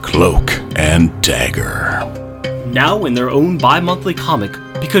Cloak and Dagger. Now in their own bi-monthly comic,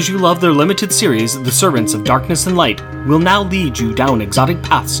 because you love their limited series, The Servants of Darkness and Light will now lead you down exotic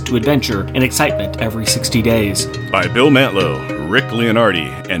paths to adventure and excitement every 60 days. By Bill Mantlo, Rick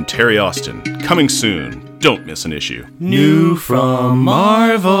Leonardi, and Terry Austin. Coming soon. Don't miss an issue. New from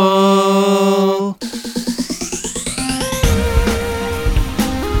Marvel.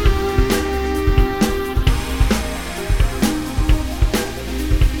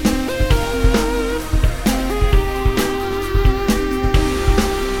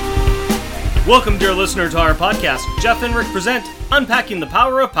 Welcome, dear listener, to our podcast. Jeff and Rick present Unpacking the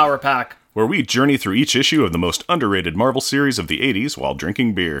Power of Power Pack, where we journey through each issue of the most underrated Marvel series of the 80s while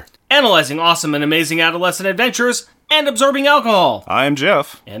drinking beer. analyzing awesome and amazing adolescent adventures, and absorbing alcohol. I am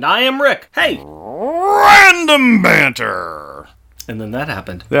Jeff. And I am Rick. Hey! Random Banter! And then that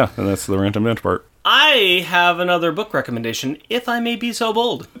happened. Yeah, and that's the Random Banter part. I have another book recommendation, if I may be so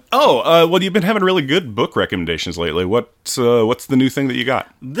bold. Oh, well, you've been having really good book recommendations lately. What's the new thing that you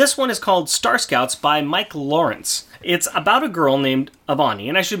got? This one is called Star Scouts by Mike Lawrence. It's about a girl named Avani,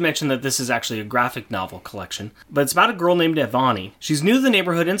 and I should mention that this is actually a graphic novel collection, but it's about a girl named Avani. She's new to the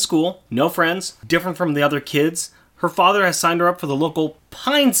neighborhood in school, no friends, different from the other kids. Her father has signed her up for the local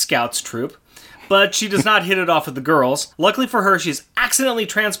Pine Scouts troop, but she does not hit it off with the girls. Luckily for her, she's accidentally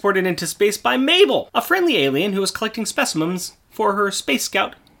transported into space by Mabel, a friendly alien who is collecting specimens for her Space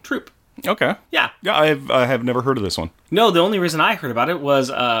Scout troop. Okay. Yeah. Yeah, I have never heard of this one. No, the only reason I heard about it was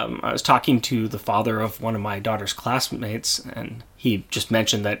I was talking to the father of one of my daughter's classmates, and he just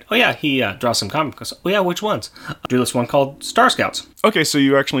mentioned that, oh yeah, he draws some comics. Oh yeah, which ones? I drew this one called Star Scouts. Okay, so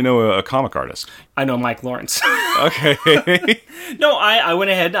you actually know a comic artist. I know Mike Lawrence. Okay. No, I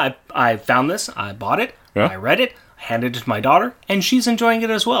went ahead, I found this, I bought it, Yeah. I read it, handed it to my daughter, and she's enjoying it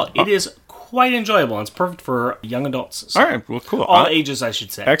as well. It is quite enjoyable, and it's perfect for young adults. So All right, well, cool. all ages, I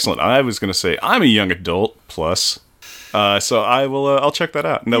should say. Excellent. I was going to say, I'm a young adult, plus. So I will, I'll check that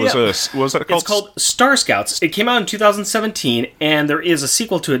out. And that was what was that called? It's called Star Scouts. It came out in 2017, and there is a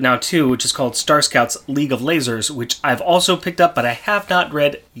sequel to it now, too, which is called Star Scouts League of Lasers, which I've also picked up, but I have not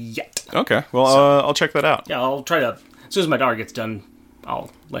read yet. Okay, well, I'll check that out. Yeah, I'll try to, as soon as my daughter gets done,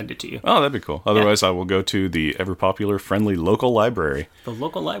 I'll lend it to you. Oh, that'd be cool. Otherwise, I will go to the ever-popular, friendly local library. The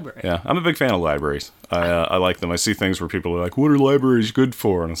local library. Yeah, I'm a big fan of libraries. I like them. I see things where people are like, what are libraries good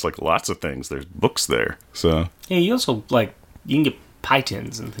for? And it's like, lots of things. There's books there, so... Yeah, you also, you can get pie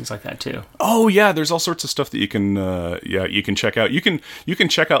tins and things like that, too. Oh yeah, there's all sorts of stuff that you can you can check out. You can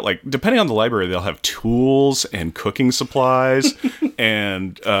check out, like, depending on the library, they'll have tools and cooking supplies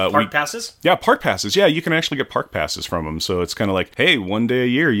and Park passes? Yeah, park passes. Yeah, you can actually get park passes from them. So it's kind of like, hey, one day a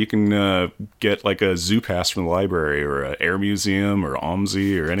year you can get like a zoo pass from the library or an air museum or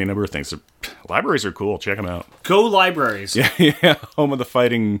OMSI or any number of things. Libraries are cool. Check them out. Go libraries. Yeah, home of the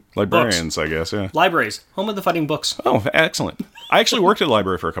fighting librarians, I guess. Yeah, Libraries. Home of the fighting books. Oh, excellent. I actually worked at a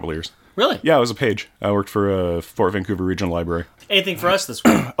library for a couple of years. Really? Yeah, I was a page. I worked for Fort Vancouver Regional Library. Anything for us this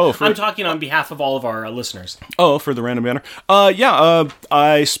week? Oh, I'm talking on behalf of all of our listeners. Oh, for the Random Banner.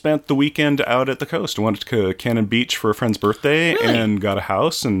 I spent the weekend out at the coast. I went to Cannon Beach for a friend's birthday and got a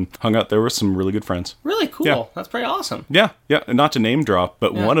house and hung out there with some really good friends. Really cool. Yeah. That's pretty awesome. Yeah. And not to name drop,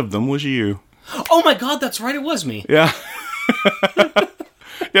 but one of them was you. Oh my god, that's right, it was me. Yeah.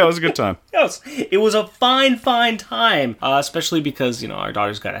 Yeah, it was a good time. Yes, it was a fine time, especially because, our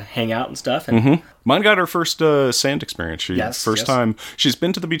daughter's got to hang out and stuff. And Mine got her first sand experience. First time. She's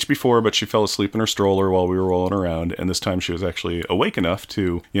been to the beach before, but she fell asleep in her stroller while we were rolling around. And this time she was actually awake enough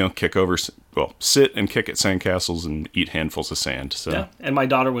to, sit and kick at sandcastles and eat handfuls of sand. So. Yeah, and my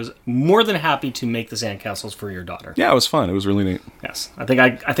daughter was more than happy to make the sandcastles for your daughter. Yeah, it was fun. It was really neat. Yes, I think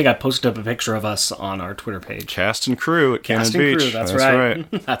I posted up a picture of us on our Twitter page. Cast and crew at Cannon Beach. Crew, that's right.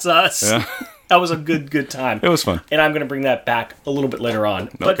 That's us. Yeah. That was a good time. It was fun. And I'm going to bring that back a little bit later on.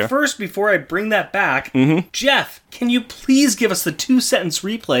 But first, before I bring that back, Jeff, can you please give us the 2-sentence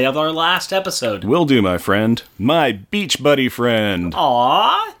replay of our last episode? Will do, my friend. My beach buddy friend.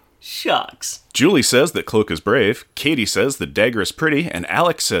 Aw, shucks. Julie says that Cloak is brave, Katie says that Dagger is pretty, and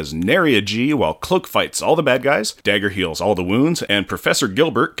Alex says nary a G while Cloak fights all the bad guys, Dagger heals all the wounds, and Professor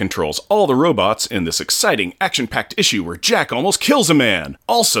Gilbert controls all the robots in this exciting, action-packed issue where Jack almost kills a man.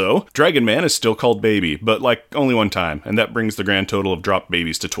 Also, Dragon Man is still called Baby, but only one time, and that brings the grand total of dropped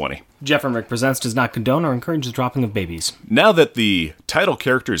babies to 20. Jeff and Rick Presents does not condone or encourage the dropping of babies. Now that the title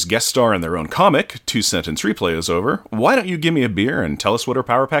characters guest star in their own comic, 2-sentence replay is over, why don't you give me a beer and tell us what our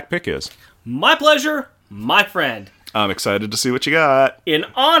Power Pack pick is? My pleasure, my friend. I'm excited to see what you got. In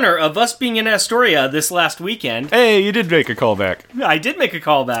honor of us being in Astoria this last weekend... Hey, you did make a callback. I did make a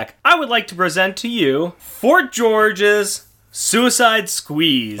callback. I would like to present to you Fort George's Suicide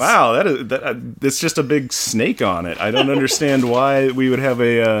Squeeze. Wow, it's just a big snake on it. I don't understand why we would have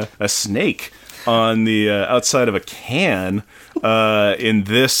a snake on the outside of a can in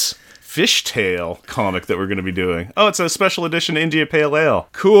this fishtail comic that we're going to be doing. Oh, it's a special edition India Pale Ale.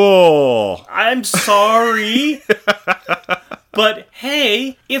 Cool. I'm sorry. But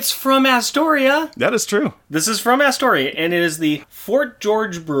hey, it's from Astoria. That is true. This is from Astoria, and it is the Fort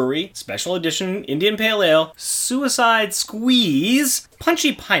George Brewery Special Edition Indian Pale Ale Suicide Squeeze.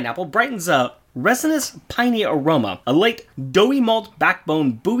 Punchy pineapple brightens up. Resinous, piney aroma. A light, doughy malt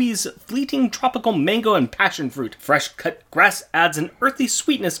backbone buoys fleeting tropical mango and passion fruit. Fresh cut grass adds an earthy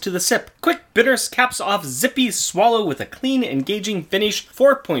sweetness to the sip. Quick bitters caps off zippy swallow with a clean, engaging finish.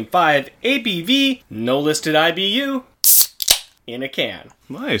 4.5 ABV. No listed IBU. In a can.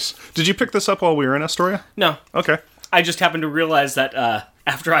 Nice. Did you pick this up while we were in Astoria? No. Okay. I just happened to realize that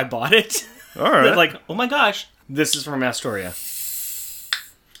after I bought it, All right. that like, oh my gosh, this is from Astoria.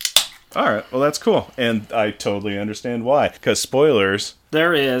 All right. Well, that's cool. And I totally understand why. Because spoilers,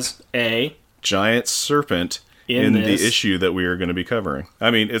 There is a giant serpent in the issue that we are going to be covering.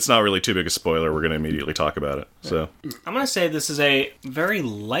 I mean, it's not really too big a spoiler. We're going to immediately talk about it. So I'm going to say this is a very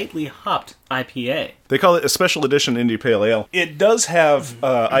lightly hopped IPA. they call it a special edition India Pale Ale. It does have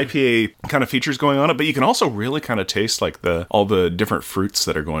IPA kind of features going on it, but you can also really kind of taste like all the different fruits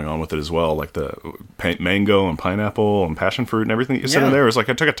that are going on with it as well, like the mango and pineapple and passion fruit and everything that you said in there. It was like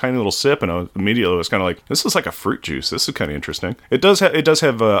I took a tiny little sip and I immediately was kind of like, this is like a fruit juice. This is kind of interesting. It does have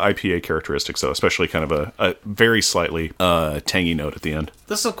IPA characteristics though, especially kind of a very slightly tangy note at the end.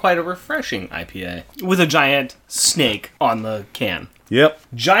 This is quite a refreshing IPA with a giant snake on the can. Yep.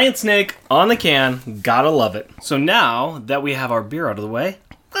 Giant snake on the can. Gotta love it. So now that we have our beer out of the way,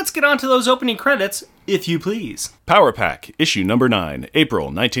 let's get on to those opening credits, if you please. Power Pack, issue number 9, April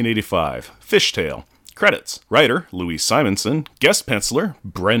 1985. Fishtail. Credits. Writer, Louise Simonson. Guest penciler,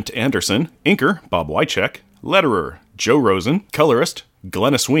 Brent Anderson. Inker, Bob Wycheck. Letterer, Joe Rosen. Colorist,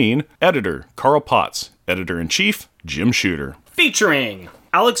 Glennis Ween. Editor, Carl Potts. Editor-in-Chief, Jim Shooter. Featuring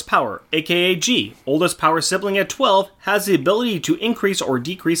Alex Power, aka G, oldest Power sibling at 12, has the ability to increase or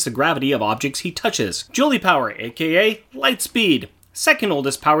decrease the gravity of objects he touches. Julie Power, aka Lightspeed, second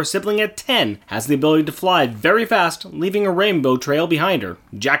oldest Power sibling at 10, has the ability to fly very fast, leaving a rainbow trail behind her.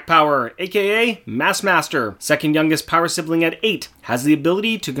 Jack Power, aka Mass Master, second youngest Power sibling at 8, has the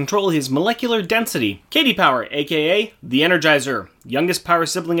ability to control his molecular density. Katie Power, aka The Energizer, youngest Power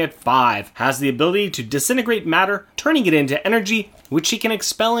sibling at 5, has the ability to disintegrate matter, turning it into energy, which she can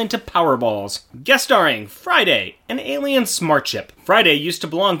expel into power balls. Guest starring Friday, an alien smart chip. Friday used to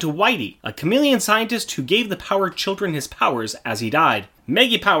belong to Whitey, a chameleon scientist who gave the Power children his powers as he died.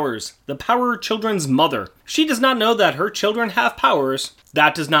 Maggie Powers, the Power children's mother. She does not know that her children have powers.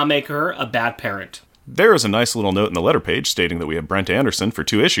 That does not make her a bad parent. There is a nice little note in the letter page stating that we have Brent Anderson for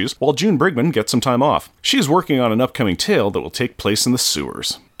 2 issues, while June Brigman gets some time off. She is working on an upcoming tale that will take place in the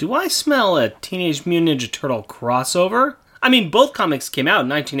sewers. Do I smell a Teenage Mutant Ninja Turtle crossover? I mean, both comics came out in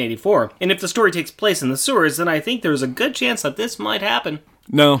 1984, and if the story takes place in the sewers, then I think there's a good chance that this might happen.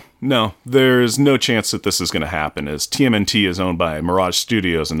 No, there's no chance that this is going to happen, as TMNT is owned by Mirage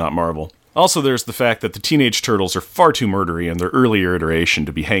Studios and not Marvel. Also, there's the fact that the Teenage Turtles are far too murdery in their earlier iteration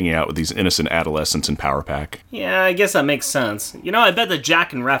to be hanging out with these innocent adolescents in Power Pack. Yeah, I guess that makes sense. You know, I bet that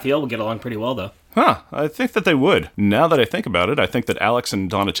Jack and Raphael will get along pretty well, though. Huh, I think that they would. Now that I think about it, I think that Alex and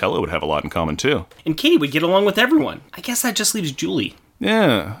Donatello would have a lot in common, too. And Katie would get along with everyone. I guess that just leaves Julie.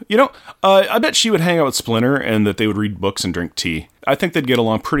 Yeah, I bet she would hang out with Splinter and that they would read books and drink tea. I think they'd get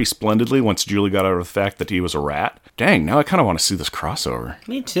along pretty splendidly once Julie got out of the fact that he was a rat. Dang, now I kind of want to see this crossover.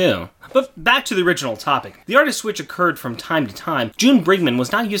 Me too. But back to the original topic. The artist switch occurred from time to time. June Brigman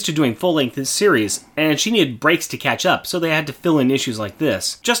was not used to doing full-length series, and she needed breaks to catch up, so they had to fill in issues like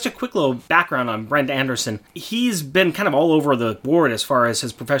this. Just a quick little background on Brent Anderson. He's been kind of all over the board as far as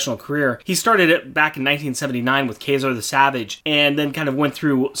his professional career. He started it back in 1979 with Kaiser the Savage, and then kind of went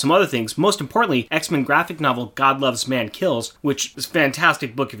through some other things. Most importantly, X-Men graphic novel God Loves, Man Kills, which is a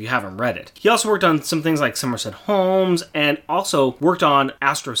fantastic book if you haven't read it. He also worked on some things like Somerset Holmes, and also worked on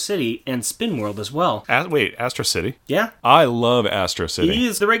Astro City and Spin World as well. Wait, Astro City? Yeah. I love Astro City. He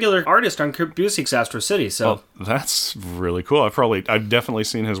is the regular artist on Kurt Busiek's Astro City, so... Well, that's really cool. I've definitely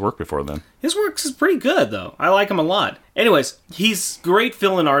seen his work before then. His work is pretty good, though. I like him a lot. Anyways, he's great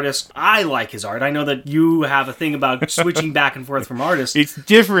fill-in artist. I like his art. I know that you have a thing about switching back and forth from artists. It's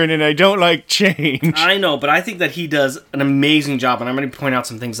different, and I don't like change. I know, but I think that he does an amazing job, and I'm going to point out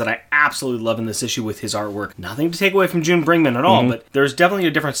some things that I absolutely love in this issue with his artwork. Nothing to take away from June Bringman at all, but there's definitely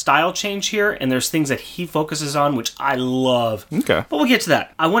a different style change here, and there's things that he focuses on, which I love. Okay. But we'll get to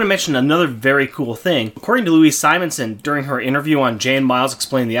that. I want to mention another very cool thing. According to Louise Simonson, during her interview on Jay and Miles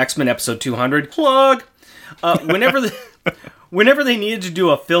Explain the X-Men episode 200, plug, whenever they needed to do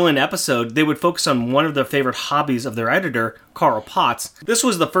a fill-in episode, they would focus on one of their favorite hobbies of their editor, Carl Potts. This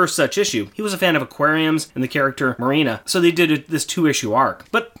was the first such issue. He was a fan of aquariums and the character Marina, so they did this 2-issue arc.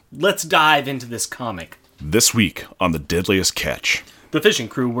 But let's dive into this comic. This week on The Deadliest Catch. The fishing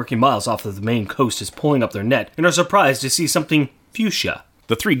crew working miles off of the Maine coast is pulling up their net and are surprised to see something fuchsia.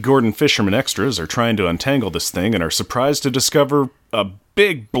 The 3 Gordon Fisherman extras are trying to untangle this thing and are surprised to discover a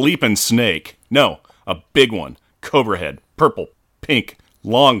big bleeping snake. No, a big one. Cobra head. Purple. Pink.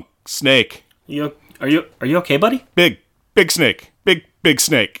 Long snake. Are you okay, buddy? Big snake. Big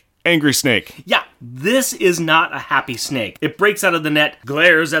snake. Angry snake. Yeah, this is not a happy snake. It breaks out of the net,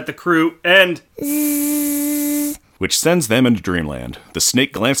 glares at the crew, and... which sends them into dreamland. The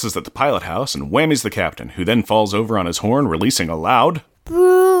snake glances at the pilot house and whammies the captain, who then falls over on his horn, releasing a loud...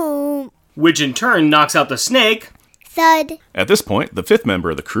 boom. Which in turn knocks out the snake... Thud. At this point, the 5th member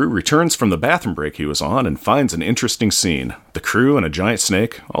of the crew returns from the bathroom break he was on and finds an interesting scene. The crew and a giant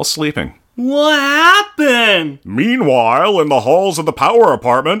snake all sleeping. What happened? Meanwhile, in the halls of the power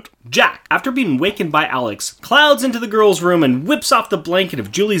apartment... Jack, after being wakened by Alex, clouds into the girls' room and whips off the blanket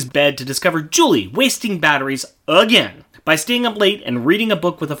of Julie's bed to discover Julie wasting batteries again by staying up late and reading a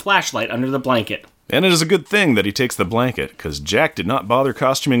book with a flashlight under the blanket. And it is a good thing that he takes the blanket, because Jack did not bother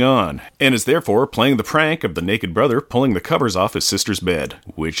costuming on, and is therefore playing the prank of the naked brother pulling the covers off his sister's bed,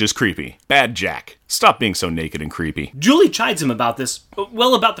 which is creepy. Bad Jack. Stop being so naked and creepy. Julie chides him about this,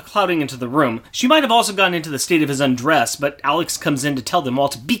 about the clouding into the room. She might have also gotten into the state of his undress, but Alex comes in to tell them all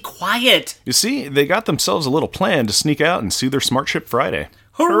to be quiet. You see, they got themselves a little plan to sneak out and see their smart ship Friday.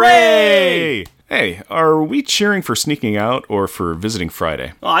 Hooray! Hey, are we cheering for sneaking out or for visiting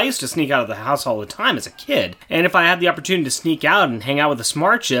Friday? Well, I used to sneak out of the house all the time as a kid, and if I had the opportunity to sneak out and hang out with a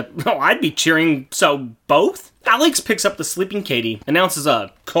smart ship, I'd be cheering, so both? Alex picks up the sleeping Katie, announces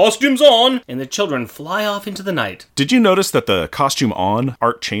costumes on, and the children fly off into the night. Did you notice that the costume on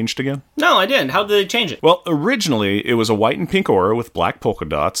art changed again? No, I didn't. How did they change it? Well, originally it was a white and pink aura with black polka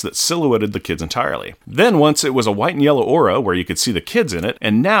dots that silhouetted the kids entirely. Then once it was a white and yellow aura where you could see the kids in it,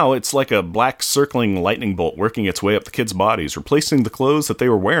 and now it's like a black circling lightning bolt working its way up the kids' bodies, replacing the clothes that they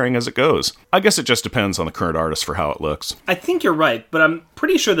were wearing as it goes. I guess it just depends on the current artist for how it looks. I think you're right, but I'm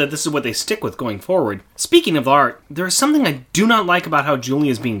pretty sure that this is what they stick with going forward. Speaking of art, there is something I do not like about how Julie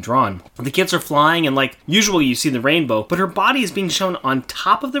is being drawn. The kids are flying, and usually you see the rainbow, but her body is being shown on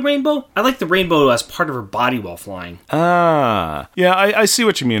top of the rainbow. I like the rainbow as part of her body while flying. Yeah, I see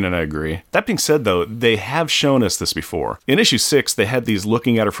what you mean, and I agree. That being said, though, they have shown us this before. In issue 6, they had these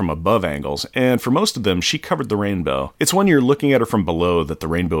looking at her from above angles, and for most of them, she covered the rainbow. It's when you're looking at her from below that the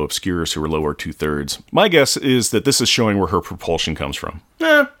rainbow obscures her lower 2/3. My guess is that this is showing where her propulsion comes from.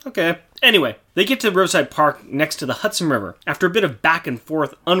 Okay. Anyway, they get to Riverside Park next to the Hudson River. After a bit of back and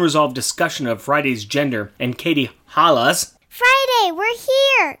forth, unresolved discussion of Friday's gender, and Katie hollers, Friday, we're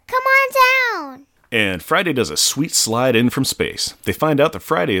here. Come on down. And Friday does a sweet slide in from space. They find out that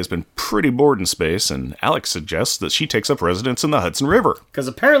Friday has been pretty bored in space, and Alex suggests that she takes up residence in the Hudson River. Because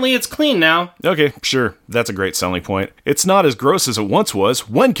apparently it's clean now. Okay, sure. That's a great selling point. It's not as gross as it once was.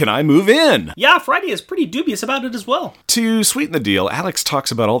 When can I move in? Yeah, Friday is pretty dubious about it as well. To sweeten the deal, Alex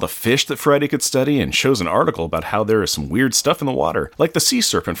talks about all the fish that Friday could study and shows an article about how there is some weird stuff in the water, like the sea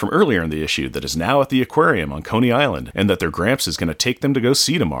serpent from earlier in the issue that is now at the aquarium on Coney Island, and that their Gramps is going to take them to go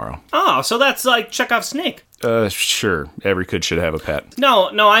see tomorrow. Oh, so that's like Chekhov's snake. Sure. Every kid should have a pet. No,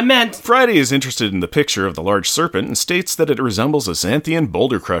 I meant... Friday is interested in the picture of the large serpent and states that it resembles a Xanthian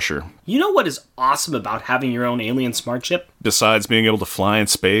boulder crusher. You know what is awesome about having your own alien smart ship? Besides being able to fly in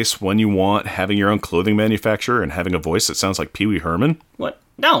space when you want, having your own clothing manufacturer, and having a voice that sounds like Pee Wee Herman? What?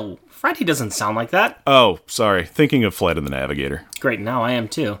 No, Friday doesn't sound like that. Oh, sorry. Thinking of Flight of the Navigator. Great, now I am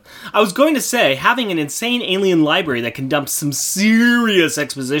too. I was going to say, having an insane alien library that can dump some serious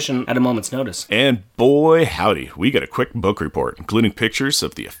exposition at a moment's notice. And boy, howdy, we get a quick book report, including pictures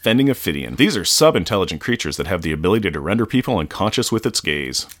of the offending Ophidian. These are sub-intelligent creatures that have the ability to render people unconscious with its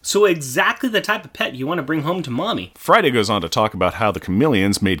gaze. So exactly the type of pet you want to bring home to mommy. Friday goes on to talk about how the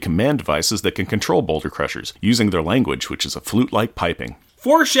chameleons made command devices that can control boulder crushers, using their language, which is a flute-like piping.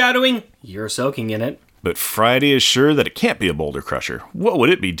 Foreshadowing, you're soaking in it. But Friday is sure that it can't be a boulder crusher. What would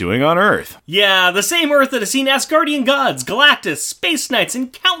it be doing on Earth? Yeah, the same Earth that has seen Asgardian gods, Galactus, space knights,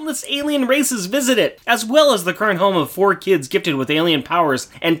 and countless alien races visit it, as well as the current home of 4 kids gifted with alien powers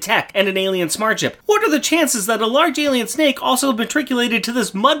and tech and an alien smart chip. What are the chances that a large alien snake also matriculated to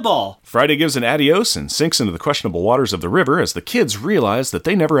this mudball? Friday gives an adios and sinks into the questionable waters of the river as the kids realize that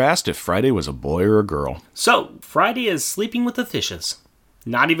they never asked if Friday was a boy or a girl. So, Friday is sleeping with the fishes.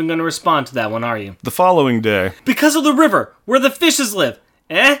 Not even going to respond to that one, are you? The following day, Because of the river, where the fishes live.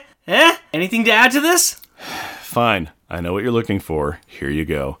 Anything to add to this? fine, I know what you're looking for. Here you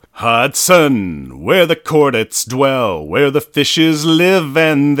go. Hudson, where the chordets dwell, where the fishes live,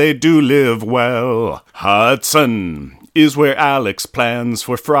 and they do live well. Hudson is where Alex plans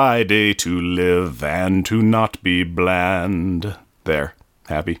for Friday to live and to not be bland. There,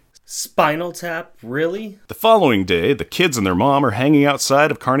 happy? Spinal Tap, really? The following day, the kids and their mom are hanging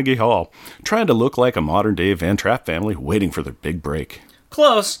outside of Carnegie Hall, trying to look like a modern-day Van Trapp family waiting for their big break.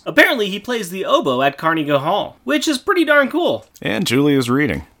 Close. Apparently he plays the oboe at Carnegie Hall, which is pretty darn cool. And Julie is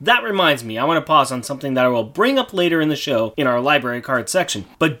reading. That reminds me, I want to pause on something that I will bring up later in the show in our library card section.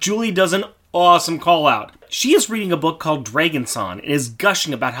 But Julie does an awesome call out. She is reading a book called Dragon Song and is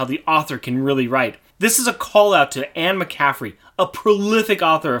gushing about how the author can really write. This is a call out to Anne McCaffrey, a prolific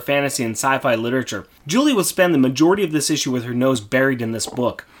author of fantasy and sci-fi literature. Julie will spend the majority of this issue with her nose buried in this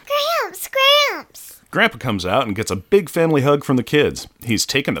book. Gramps! Grandpa comes out and gets a big family hug from the kids. He's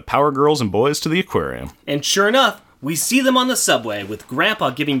taken the Power Girls and boys to the aquarium. And sure enough, we see them on the subway with Grandpa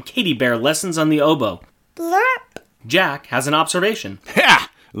giving Katie Bear lessons on the oboe. Blurp! Jack has an observation. Ha!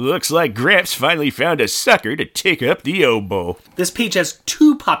 Looks like Gramps finally found a sucker to take up the oboe. This page has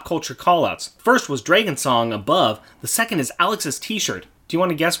 2 pop culture callouts. First was Dragon Song above. The second is Alex's t-shirt. Do you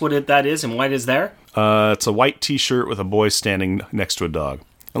want to guess what that is and why it is there? It's a white t-shirt with a boy standing next to a dog.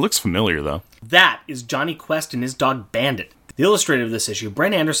 It looks familiar, though. That is Johnny Quest and his dog Bandit. The illustrator of this issue,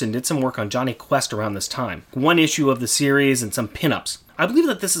 Brent Anderson, did some work on Johnny Quest around this time. 1 issue of the series and some pinups. I believe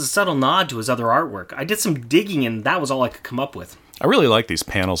that this is a subtle nod to his other artwork. I did some digging and that was all I could come up with. I really like these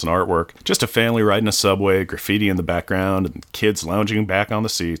panels and artwork. Just a family riding a subway, graffiti in the background, and kids lounging back on the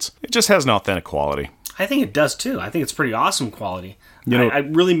seats. It just has an authentic quality. I think it does too. I think it's pretty awesome quality. You know, it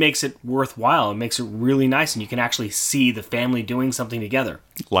really makes it worthwhile. It makes it really nice and you can actually see the family doing something together.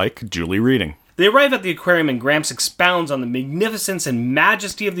 Like Julie reading. They arrive at the aquarium and Gramps expounds on the magnificence and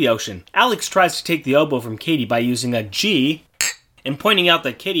majesty of the ocean. Alex tries to take the oboe from Katie by using a G and pointing out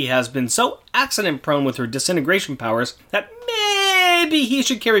that Katie has been so accident-prone with her disintegration powers that maybe he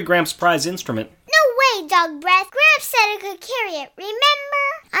should carry Gramps' prize instrument. No way, Dog Breath. Gramps said I could carry it, remember?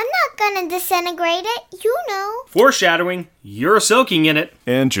 I'm not gonna disintegrate it, you know. Foreshadowing, you're soaking in it.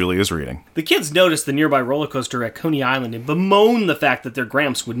 And Julie is reading. The kids notice the nearby roller coaster at Coney Island and bemoan the fact that their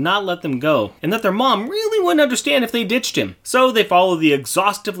Gramps would not let them go, and that their mom really wouldn't understand if they ditched him. So they follow the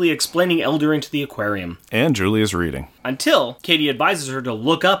exhaustively explaining elder into the aquarium. And Julie is reading. Until Katie advises her to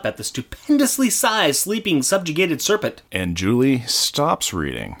look up at the stupendously sized sleeping subjugated serpent. And Julie stops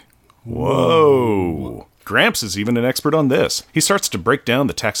reading. Whoa. Gramps is even an expert on this. He starts to break down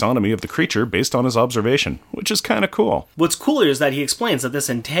the taxonomy of the creature based on his observation, which is kind of cool. What's cooler is that he explains that this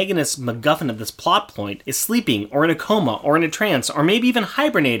antagonist MacGuffin of this plot point is sleeping, or in a coma, or in a trance, or maybe even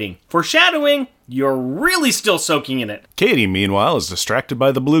hibernating. Foreshadowing, you're really still soaking in it. Katie, meanwhile, is distracted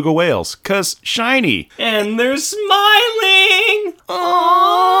by the beluga whales, 'cause shiny. And they're smiling!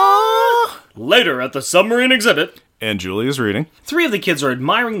 Aww! Later at the submarine exhibit, And Julie is reading. 3 of the kids are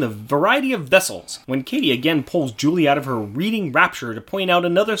admiring the variety of vessels, when Katie again pulls Julie out of her reading rapture to point out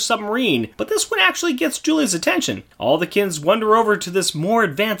another submarine, but this one actually gets Julie's attention. All the kids wander over to this more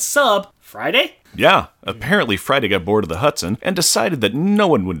advanced sub. Friday? Yeah, apparently Friday got bored of the Hudson and decided that no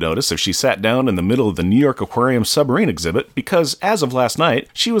one would notice if she sat down in the middle of the New York Aquarium submarine exhibit because, as of last night,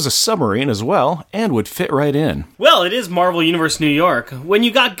 she was a submarine as well and would fit right in. Well, it is Marvel Universe New York. When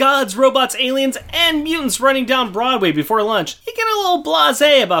you got gods, robots, aliens, and mutants running down Broadway before lunch, you get a little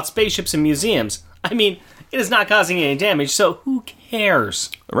blasé about spaceships and museums. I mean, it is not causing any damage, so who cares?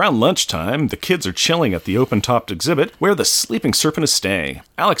 Around lunchtime, the kids are chilling at the open-topped exhibit where the sleeping serpent is staying.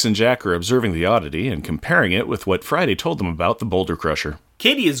 Alex and Jack are observing the oddity and comparing it with what Friday told them about the boulder crusher.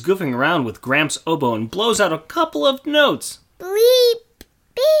 Katie is goofing around with Gramps' oboe and blows out a couple of notes. Bleep,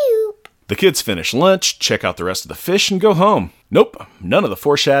 boop. The kids finish lunch, check out the rest of the fish, and go home. Nope, none of the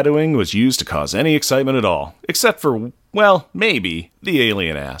foreshadowing was used to cause any excitement at all, except for, well, maybe, the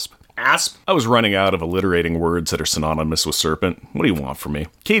alien asp. Asp? I was running out of alliterating words that are synonymous with serpent. What do you want from me?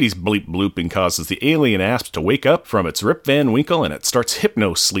 Katie's bleep blooping causes the alien asp to wake up from its Rip Van Winkle and it starts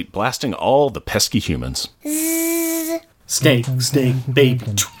hypno-sleep blasting all the pesky humans. Zzz. Snake, baby,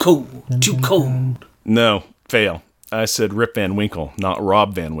 too cold, too cold. No, fail. I said Rip Van Winkle, not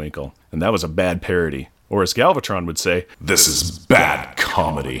Rob Van Winkle. And that was a bad parody. Or as Galvatron would say, this is bad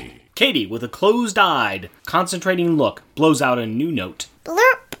comedy. Katie, with a closed-eyed, concentrating look, blows out a new note.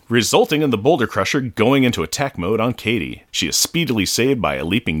 Blurp. Resulting in the Boulder Crusher going into attack mode on Katie. She is speedily saved by a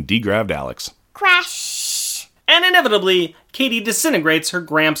leaping degraved Alex. Crash. And inevitably, Katie disintegrates her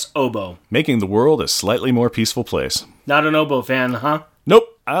Gramps oboe. Making the world a slightly more peaceful place. Not an oboe fan, huh?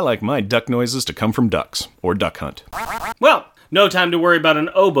 Nope, I like my duck noises to come from ducks, or duck hunt. Well, no time to worry about an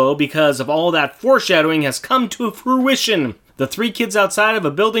oboe because of all that foreshadowing has come to fruition. The three kids outside of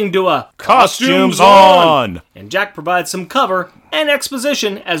a building do a Costumes on! And Jack provides some cover and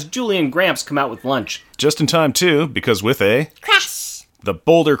exposition as Julie and Gramps come out with lunch. Just in time too, because with a Crash. the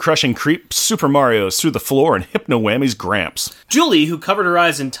boulder crushing creep Super Mario's through the floor and hypno-whammies Gramps. Julie, who covered her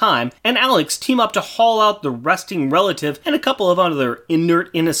eyes in time, and Alex team up to haul out the resting relative and a couple of other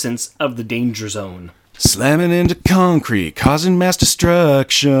inert innocents of the danger zone. Slamming into concrete, causing mass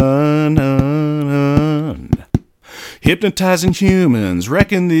destruction. Hypnotizing humans,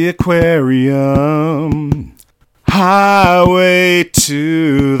 wrecking the aquarium. Highway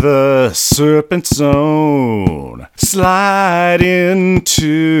to the Serpent Zone. Slide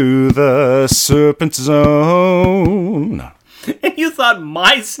into the Serpent Zone. And you thought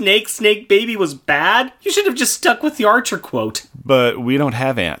my snake baby was bad? You should have just stuck with the Archer quote. But we don't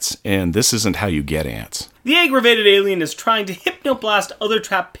have ants, and this isn't how you get ants. The aggravated alien is trying to hypnoblast other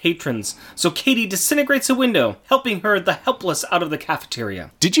trapped patrons, so Katie disintegrates a window, helping her the helpless out of the cafeteria.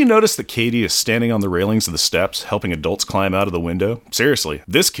 Did you notice that Katie is standing on the railings of the steps, helping adults climb out of the window? Seriously,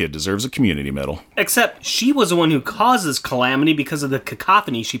 this kid deserves a community medal. Except she was the one who causes calamity because of the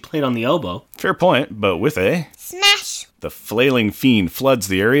cacophony she played on the oboe. Fair point, but with a... Smash. The flailing fiend floods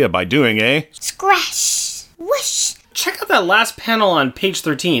the area by doing a... Scratch. Whoosh. Check out that last panel on page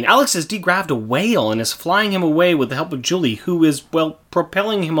 13. Alex has degraved a whale and is flying him away with the help of Julie, who is, well,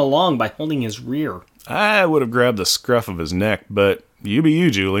 propelling him along by holding his rear. I would have grabbed the scruff of his neck, but you be you,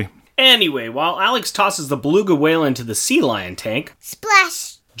 Julie. Anyway, while Alex tosses the beluga whale into the sea lion tank,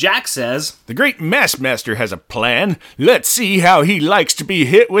 Splash. Jack says, The great Massmaster has a plan. Let's see how he likes to be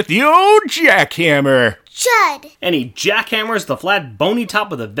hit with the old jackhammer. Chud. and he jackhammers the flat bony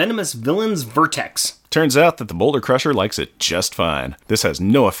top of the venomous villain's vertex. Turns out that the Boulder Crusher likes it just fine. This has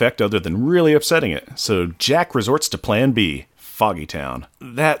no effect other than really upsetting it, so Jack resorts to Plan B, Foggy Town.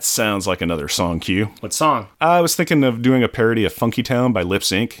 That sounds like another song cue. What song? I was thinking of doing a parody of Funky Town by Lips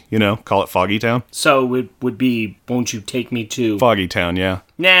Inc. You know, call it Foggy Town. So it would be Won't You Take Me To... Foggy Town, yeah.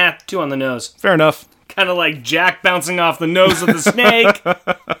 Nah, too on the nose. Fair enough. Kind of like Jack bouncing off the nose of the snake.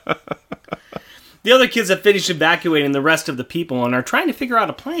 The other kids have finished evacuating the rest of the people and are trying to figure out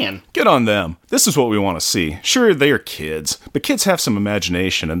a plan. Good on them. This is what we want to see. Sure, they are kids, but kids have some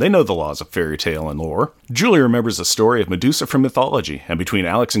imagination and they know the laws of fairy tale and lore. Julie remembers the story of Medusa from mythology, and between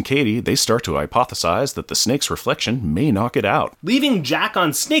Alex and Katie, they start to hypothesize that the snake's reflection may knock it out. Leaving Jack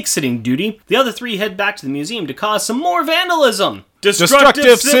on snake-sitting duty, the other three head back to the museum to cause some more vandalism.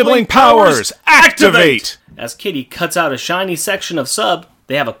 Destructive sibling powers, activate! As Katie cuts out a shiny section of sub,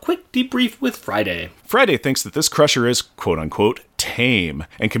 they have a quick debrief with Friday. Friday thinks that this crusher is, quote-unquote, tame,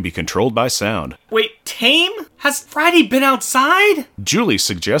 and can be controlled by sound. Wait, tame? Has Friday been outside? Julie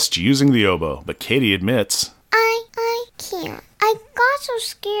suggests using the oboe, but Katie admits... I can't. I got so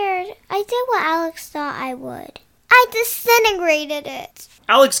scared. I did what Alex thought I would. I disintegrated it.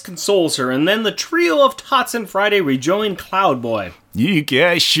 Alex consoles her, and then the trio of Tots and Friday rejoin Cloud Boy. You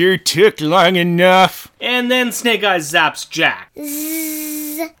guys sure took long enough. And then Snake Eyes zaps Jack.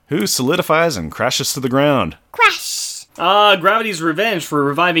 Zzz. Who solidifies and crashes to the ground. Crash. Gravity's revenge for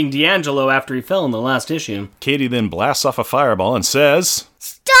reviving D'Angelo after he fell in the last issue. Katie then blasts off a fireball and says...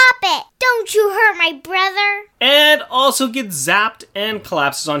 Stop it. Don't you hurt my brother. And also gets zapped and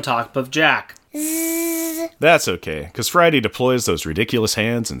collapses on top of Jack. Zzz. That's okay, because Friday deploys those ridiculous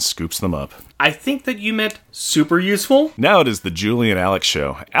hands and scoops them up. I think that you meant super useful. Now it is the Julie and Alex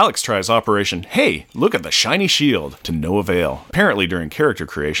show. Alex tries Operation Hey, look at the shiny shield, to no avail. Apparently during character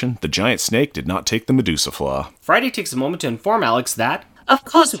creation, the giant snake did not take the Medusa flaw. Friday takes a moment to inform Alex that, of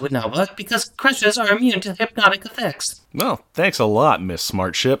course it would not work because crushers are immune to hypnotic effects. Well, thanks a lot, Miss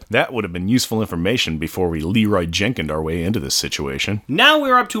Smartship. That would have been useful information before we Leroy Jenkined our way into this situation. Now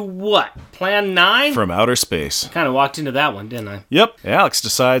we're up to what? Plan 9? From outer space. Kind of walked into that one, didn't I? Yep, Alex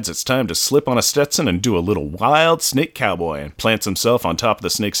decides it's time to slip on a Stetson and do a little wild snake cowboy and plants himself on top of the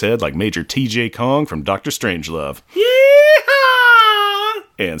snake's head like Major T.J. Kong from Dr. Strangelove. Yeehaw!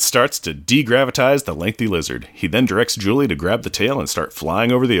 and starts to degravitize the lengthy lizard. He then directs Julie to grab the tail and start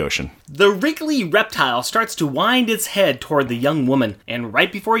flying over the ocean. The wriggly reptile starts to wind its head toward the young woman, and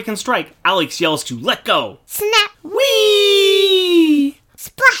right before he can strike, Alex yells to let go. Snap. Whee!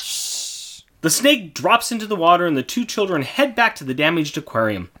 Splash. The snake drops into the water and the two children head back to the damaged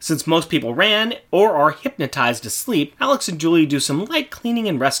aquarium. Since most people ran or are hypnotized to sleep, Alex and Julie do some light cleaning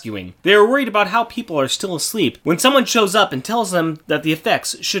and rescuing. They are worried about how people are still asleep when someone shows up and tells them that the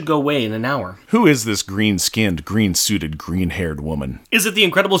effects should go away in an hour. Who is this green-skinned, green-suited, green-haired woman? Is it the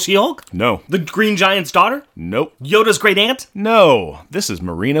Incredible She-Hulk? No. The Green Giant's daughter? Nope. Yoda's great aunt? No. This is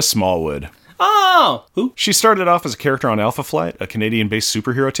Marina Smallwood. Oh! Who? She started off as a character on Alpha Flight, a Canadian-based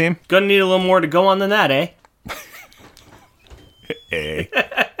superhero team. Gonna need a little more to go on than that, eh?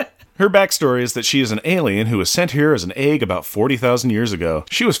 Her backstory is that she is an alien who was sent here as an egg about 40,000 years ago.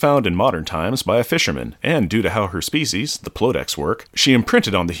 She was found in modern times by a fisherman, and due to how her species, the Plodex, work, she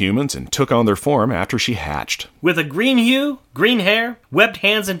imprinted on the humans and took on their form after she hatched. With a green hue, green hair, webbed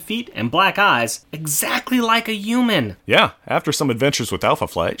hands and feet, and black eyes, exactly like a human. Yeah, after some adventures with Alpha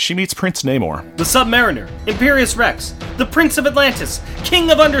Flight, she meets Prince Namor. The Submariner, Imperious Rex, the Prince of Atlantis,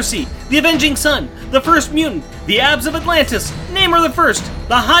 King of Undersea, the Avenging Sun, the First Mutant, the Abs of Atlantis, Namor the First,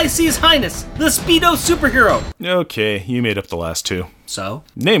 the High Seas Highness, the Speedo Superhero. Okay, you made up the last two. So?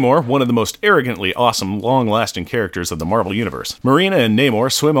 Namor, one of the most arrogantly awesome, long-lasting characters of the Marvel Universe. Marina and Namor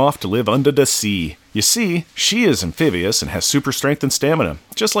swim off to live under the sea. You see, she is amphibious and has super strength and stamina,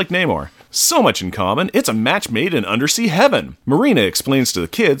 just like Namor. So much in common, it's a match made in undersea heaven. Marina explains to the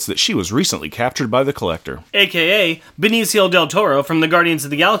kids that she was recently captured by the Collector. AKA Benicio del Toro from the Guardians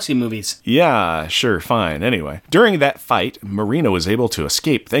of the Galaxy movies. Yeah, sure, fine, anyway. During that fight, Marina was able to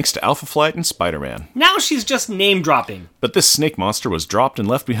escape thanks to Alpha Flight and Spider-Man. Now she's just name-dropping. But this snake monster was dropped and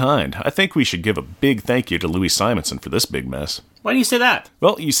left behind. I think we should give a big thank you to Louis Simonson for this big mess. Why do you say that?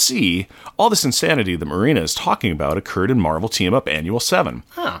 Well, you see, all this insanity that Marina is talking about occurred in Marvel Team-Up Annual 7.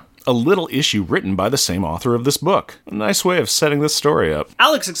 Huh. A little issue written by the same author of this book. A nice way of setting this story up.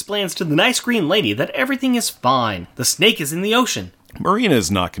 Alex explains to the nice green lady that everything is fine. The snake is in the ocean. Marina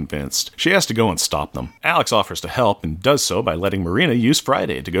is not convinced. She has to go and stop them. Alex offers to help and does so by letting Marina use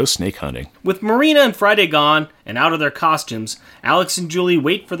Friday to go snake hunting. With Marina and Friday gone and out of their costumes, Alex and Julie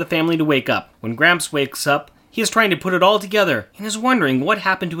wait for the family to wake up. When Gramps wakes up, he is trying to put it all together and is wondering what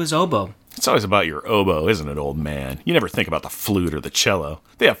happened to his oboe. It's always about your oboe, isn't it, old man? You never think about the flute or the cello.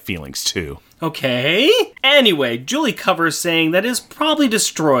 They have feelings, too. Okay. Anyway, Julie covers saying that it is probably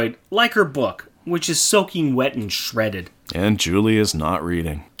destroyed, like her book, which is soaking wet and shredded. And Julie is not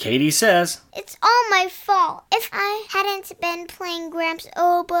reading. Katie says, It's all my fault. If I hadn't been playing Gramps'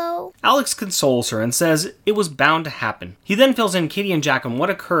 oboe. Alex consoles her and says it was bound to happen. He then fills in Katie and Jack on what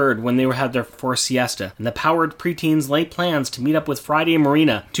occurred when they had their forced siesta, and the powered preteens lay plans to meet up with Friday and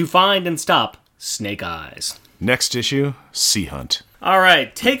Marina to find and stop Snake Eyes. Next issue, Sea Hunt. All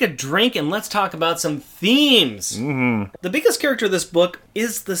right, take a drink and let's talk about some themes. Mm-hmm. The biggest character of this book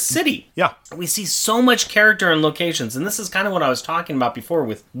is the city. Yeah. We see so much character and locations, and this is kind of what I was talking about before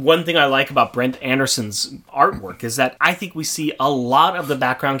with one thing I like about Brent Anderson's artwork is that I think we see a lot of the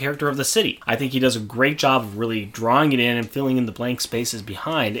background character of the city. I think he does a great job of really drawing it in and filling in the blank spaces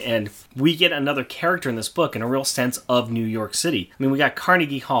behind, and we get another character in this book in a real sense of New York City. I mean, we got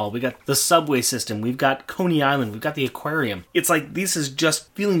Carnegie Hall, we got the subway system, we've got Coney Island, we've got the aquarium. It's like this is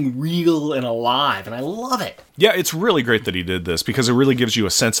just feeling real and alive, and I love it. Yeah, it's really great that he did this because it really gives you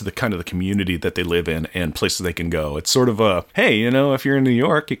a sense of the kind of the community that they live in and places they can go. It's sort of a, hey, you know, if you're in New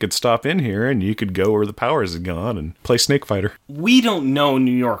York, you could stop in here and you could go where the powers have gone and play Snake Fighter. We don't know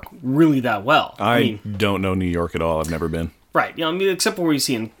New York really that well. I mean, don't know New York at all. I've never been. Right, I mean, except for what you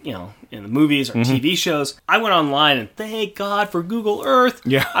see in the movies or TV shows. I went online and thank God for Google Earth.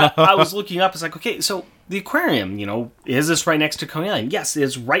 Yeah. I was looking up, it's like, okay, so the aquarium, is this right next to Coney Island? Yes, it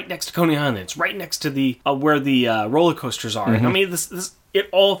is right next to Coney Island. It's right next to the where the roller coasters are. And I mean, this it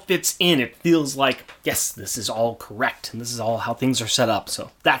all fits in. It feels like, yes, this is all correct, and this is all how things are set up.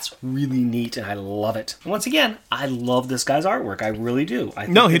 So that's really neat, and I love it. And once again, I love this guy's artwork. I really do.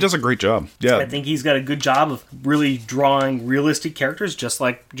 He does a great job. Yeah. I think he's got a good job of really drawing realistic characters, just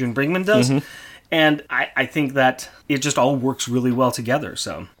like June Brigman does. And I think that it just all works really well together.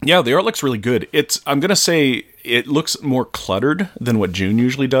 So yeah, the art looks really good. I'm going to say it looks more cluttered than what June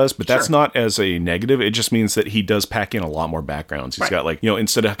usually does, but that's Sure. not as a negative. It just means that he does pack in a lot more backgrounds. He's Right. got, like,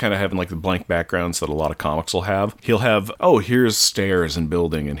 instead of kind of having like the blank backgrounds that a lot of comics will have, he'll have, here's stairs and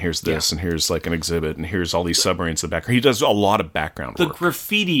building, and here's this, and here's like an exhibit, and here's all these submarines in the background. He does a lot of background The work.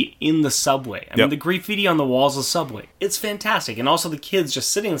 graffiti in the subway. I mean, the graffiti on the walls of the subway. It's fantastic. And also the kids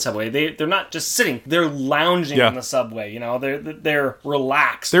just sitting in the subway. They're not just sitting. They're lounging in the subway. They're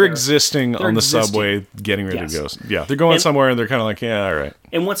relaxed. They're existing on the existing. subway, getting ready Yes. to go. Yeah, they're going somewhere, and they're kind of like, yeah, all right.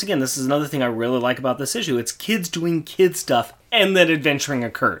 And once again, this is another thing I really like about this issue. It's kids doing kid stuff, and then adventuring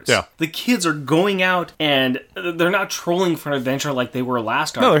occurs. Yeah. The kids are going out, and they're not trolling for an adventure like they were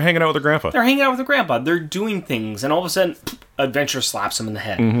last arc. No, they're hanging out with their grandpa. They're hanging out with their grandpa. They're doing things, and all of a sudden, adventure slaps them in the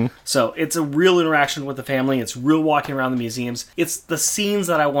head. Mm-hmm. So it's a real interaction with the family. It's real walking around the museums. It's the scenes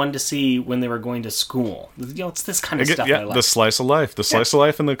that I wanted to see when they were going to school. It's this kind of stuff I like. The slice of life. The slice of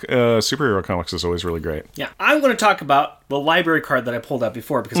life in the superhero comics is always really great. Yeah, I'm going to talk about the library card that I pulled out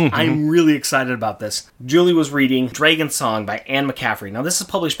before because I'm really excited about this. Julie was reading Dragon Song by Anne McCaffrey. Now, this is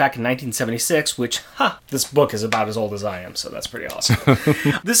published back in 1976, which, this book is about as old as I am, so that's pretty awesome.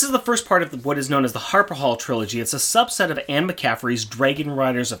 This is the first part of what is known as the Harper Hall trilogy. It's a subset of Anne McCaffrey's Dragon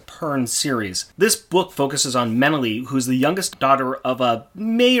Riders of Pern series. This book focuses on Meneley, who's the youngest daughter of a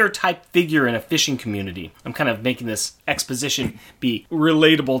mayor-type figure in a fishing community. I'm kind of making this exposition be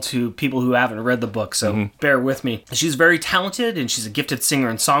relatable to people who haven't read the book, so bear with me. She's very talented, and she's a gifted singer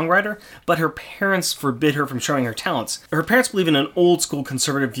and songwriter, but her parents forbid her from showing her talents. Her parents believe in an old-school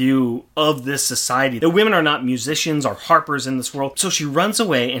conservative view of this society, that women are not musicians or harpers in this world, so she runs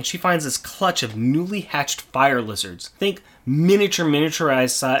away, and she finds this clutch of newly hatched fire lizards. Think miniaturized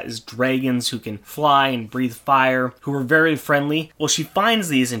sized dragons who can fly and breathe fire, who are very friendly. Well, she finds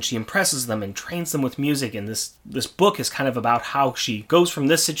these and she impresses them and trains them with music, and this book is kind of about how she goes from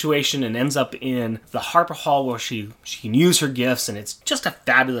this situation and ends up in the Harper Hall where she can use her gifts, and it's just a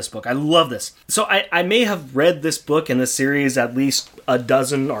fabulous book. I love this. So I may have read this book in this series at least a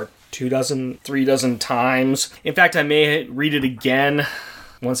dozen or 2 dozen, 3 dozen times. In fact, I may read it again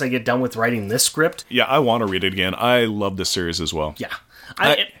once I get done with writing this script. Yeah, I want to read it again. I love this series as well. Yeah.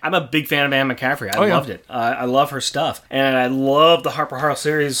 I'm a big fan of Anne McCaffrey. I loved it. I love her stuff. And I loved the Harper Hall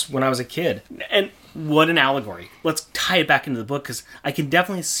series when I was a kid. And what an allegory. Let's tie it back into the book, because I can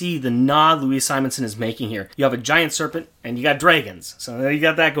definitely see the nod Louise Simonson is making here. You have a giant serpent, and you got dragons. So you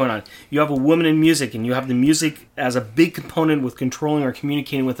got that going on. You have a woman in music, and you have the music as a big component with controlling or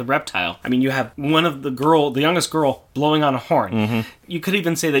communicating with the reptile. I mean, you have one of the youngest girl, blowing on a horn. You could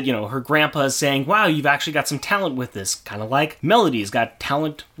even say that, her grandpa is saying, wow, you've actually got some talent with this. Kind of like Melody's got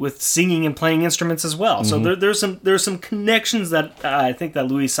talent with singing and playing instruments as well. So there's some connections that I think that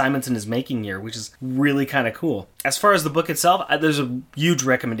Louise Simonson is making here, which is really kind of cool. As far as the book itself, there's a huge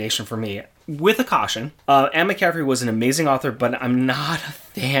recommendation for me. With a caution, Anne McCaffrey was an amazing author, but I'm not a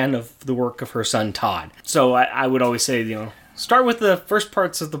fan of the work of her son Todd. So I would always say, start with the first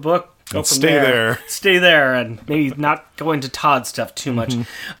parts of the book. Go from there. Stay there, and maybe not go into Todd stuff too much.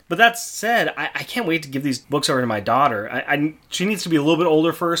 But that said, I can't wait to give these books over to my daughter. She needs to be a little bit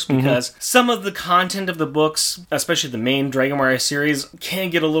older first, because some of the content of the books, especially the main Dragon Warrior series, can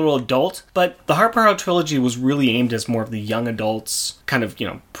get a little adult. But the Harper Hall trilogy was really aimed as more of the young adults, kind of,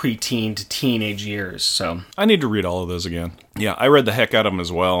 preteen to teenage years. So I need to read all of those again. Yeah, I read the heck out of them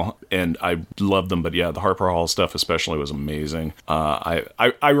as well, and I loved them. But yeah, the Harper Hall stuff especially was amazing. I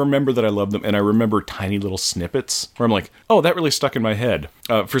remember that I loved them, and I remember tiny little snippets where I'm like, oh, that really stuck in my head.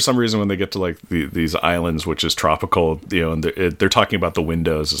 For some reason, when they get to like these islands, which is tropical, and they're talking about the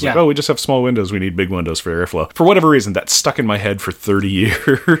windows. It's like, oh, we just have small windows. We need big windows for airflow. For whatever reason, that stuck in my head for 30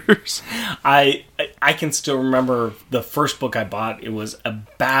 years. I can still remember the first book I bought. It was a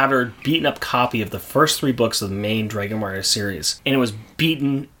battered, beaten up copy of the first 3 books of the main Dragon Warrior series. And it was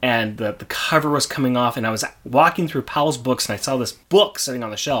beaten, and the cover was coming off, and I was walking through Powell's Books, and I saw this book sitting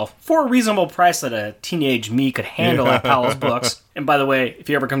on the shelf for a reasonable price that a teenage me could handle at Powell's Books. And by the way, if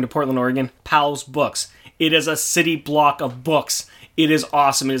you ever come to Portland, Oregon, Powell's Books. It is a city block of books. It is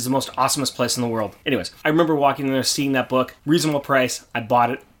awesome. It is the most awesomest place in the world. Anyways, I remember walking in there, seeing that book, reasonable price. I bought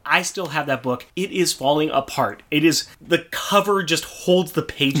it. I still have that book. It is falling apart. The cover just holds the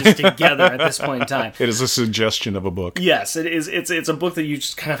pages together at this point in time. It is a suggestion of a book. Yes, it is. It's a book that you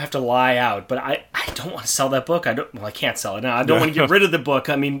just kind of have to lie out. But I don't want to sell that book. I can't sell it now. I don't want to get rid of the book.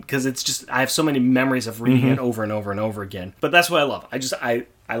 I mean, because it's just, I have so many memories of reading it over and over and over again. But that's what I love.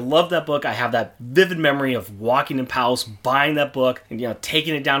 I love that book. I have that vivid memory of walking in Powell's, buying that book, and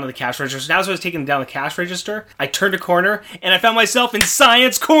taking it down to the cash register. Now as I was taking it down to the cash register, I turned a corner, and I found myself in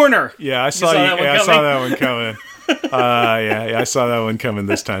Science Corner. Yeah, I saw that one coming. I saw that one coming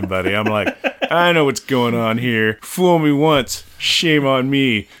this time, buddy. I'm like, I know what's going on here. Fool me once, shame on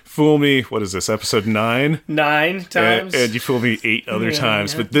me. Fool me, what is this, episode 9? 9 times. And you fooled me 8 other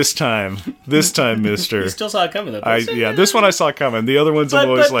times, but this time, mister. You still saw it coming, though. This one I saw coming. The other ones I'm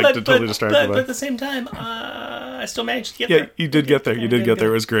always totally distracted by. But at the same time, I still managed to get there. there. Yeah, you did get there. You did get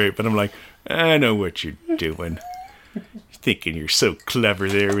there. It was great. But I'm like, I know what you're doing. Thinking you're so clever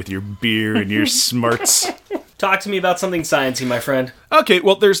there with your beer and your smarts. Talk to me about something sciencey, my friend. Okay,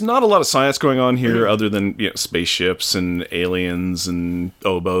 well, there's not a lot of science going on here other than spaceships and aliens and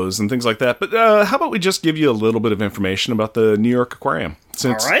oboes and things like that. But how about we just give you a little bit of information about the New York Aquarium?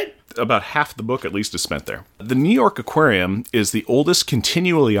 Since all right. About half the book, at least, is spent there. The New York Aquarium is the oldest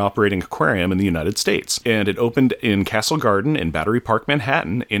continually operating aquarium in the United States, and it opened in Castle Garden in Battery Park,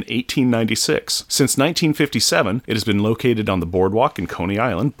 Manhattan in 1896. Since 1957, it has been located on the boardwalk in Coney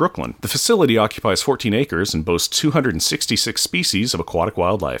Island, Brooklyn. The facility occupies 14 acres and boasts 266 species of aquatic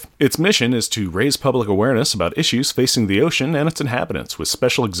wildlife. Its mission is to raise public awareness about issues facing the ocean and its inhabitants, with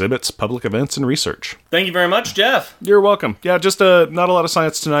special exhibits, public events, and research. Thank you very much, Jeff. You're welcome. Yeah, just not a lot of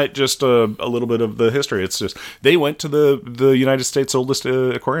science tonight, just a little bit of the history. It's just, they went to the United States' oldest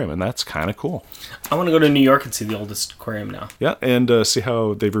aquarium, and that's kind of cool. I want to go to New York and see the oldest aquarium now. Yeah, and see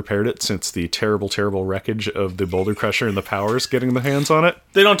how they've repaired it since the terrible, terrible wreckage of the Boulder Crusher and the Powers getting the hands on it.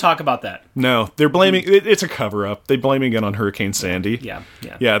 They don't talk about that. No, they're blaming, it's a cover-up. They're blaming it on Hurricane Sandy. Yeah.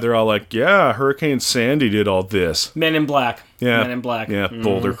 Yeah, they're all like, yeah, Hurricane Sandy did all this. Men in Black. Yeah. Men in Black. Yeah,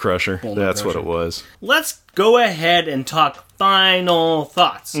 Boulder Crusher. That's what it was. Let's go ahead and talk final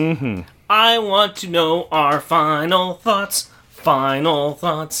thoughts. Mm-hmm. I want to know our final thoughts. Final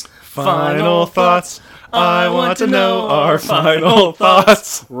thoughts. Final thoughts. I want to know our final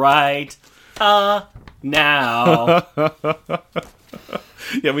thoughts. Right now.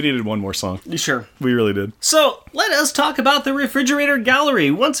 Yeah, we needed one more song. Sure. We really did. So, let us talk about the refrigerator gallery.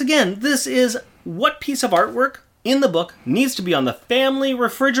 Once again, this is what piece of artwork in the book needs to be on the family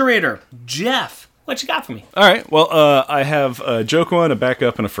refrigerator. Jeff, what you got for me? All right. Well, I have a joke one, a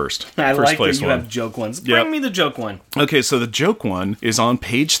backup, and a first. I first like place that you one. have joke ones. Yep. Bring me the joke one. Okay, so the joke one is on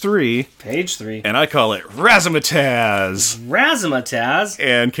page 3. Page 3. And I call it Razzmatazz. Razzmatazz.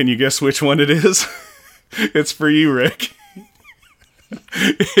 And can you guess which one it is? It's for you, Rick.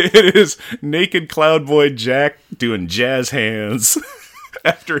 It is Naked Cloud Boy Jack doing jazz hands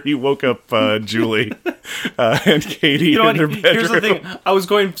after he woke up Julie and Katie in their bedroom. Here's the thing. I was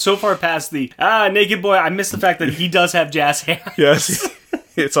going so far past the naked boy. I missed the fact that he does have jazz hands. Yes.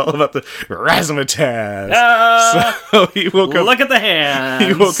 It's all about the razzmatazz. So he woke up. Look at the hands.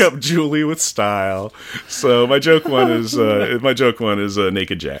 He woke up Julie with style. So my joke one is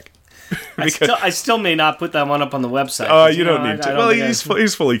Naked Jack. I still may not put that one up on the website. You don't need to. Well,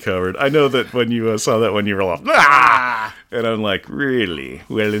 he's fully covered. I know that when you saw that one, you were like, ah! And I'm like, really?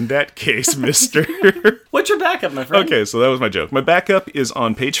 Well, in that case, mister. What's your backup, my friend? Okay, so that was my joke. My backup is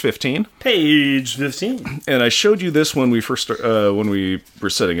on page 15. Page 15. And I showed you this when we first when we were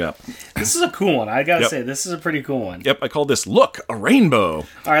setting up. This is a cool one. I gotta say, this is a pretty cool one. Yep, I called this Look, a Rainbow.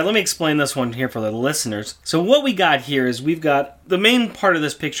 All right, let me explain this one here for the listeners. So what we got here is we've got the main part of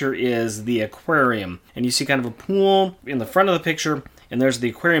this picture is the aquarium. And you see kind of a pool in the front of the picture. And there's the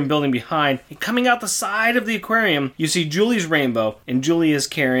aquarium building behind. And coming out the side of the aquarium, you see Julie's rainbow. And Julie is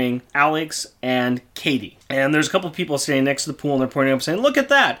carrying Alex and Katie. And there's a couple of people standing next to the pool, and they're pointing up saying, look at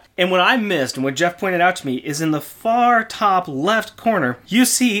that. And what I missed, and what Jeff pointed out to me, is in the far top left corner, you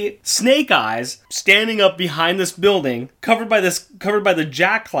see Snake Eyes standing up behind this building, covered by the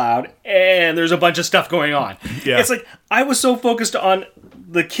Jack Cloud, and there's a bunch of stuff going on. Yeah. It's like, I was so focused on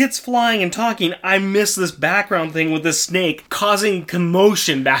the kids flying and talking, I missed this background thing with this snake causing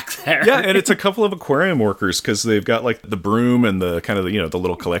commotion back there. Yeah, and it's a couple of aquarium workers because they've got like the broom and the kind of the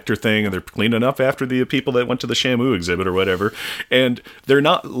little collector thing, and they're cleaning up after the people that went to the Shamu exhibit or whatever. And they're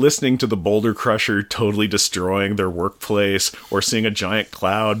not listening to the Boulder Crusher totally destroying their workplace or seeing a giant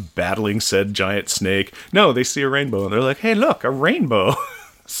cloud battling said giant snake. No, they see a rainbow and they're like, hey, look, a rainbow.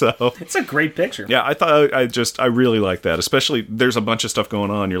 So it's a great picture. Yeah, I thought I really like that. Especially there's a bunch of stuff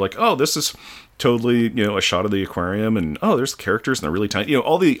going on. You're like, oh, this is totally a shot of the aquarium, and oh, there's the characters and they're really tiny.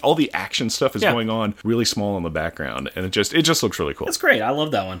 All the action stuff is going on really small in the background, and it just looks really cool. That's great. I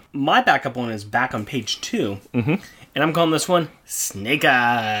love that one. My backup one is back on page 2. Mm-hmm. And I'm calling this one Snake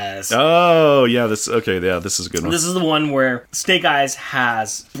Eyes. Oh, yeah, this is a good one. This is the one where Snake Eyes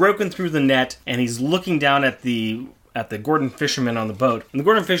has broken through the net, and he's looking down at the Gordon fishermen on the boat. And the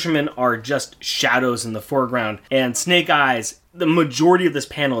Gordon fishermen are just shadows in the foreground. And Snake Eyes, the majority of this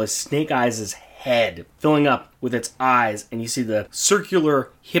panel is Snake Eyes' head filling up with its eyes. And you see the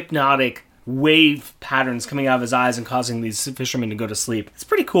circular, hypnotic wave patterns coming out of his eyes and causing these fishermen to go to sleep. It's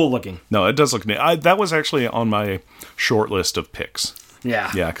pretty cool looking. No, it does look neat. That was actually on my short list of picks.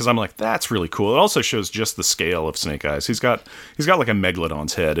 Yeah. Yeah, because I'm like, that's really cool. It also shows just the scale of Snake Eyes. He's got like a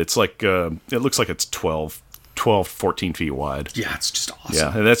megalodon's head. It's like, it looks like it's 14 feet wide. Yeah, it's just awesome.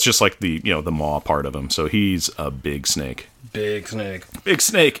 Yeah, and that's just like the maw part of him. So he's a big snake. Big snake. Big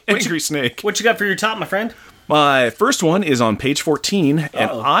snake. Angry snake. What you got for your top, my friend? My first one is on page 14,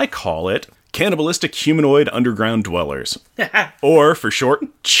 and I call it Cannibalistic Humanoid Underground Dwellers. Or, for short,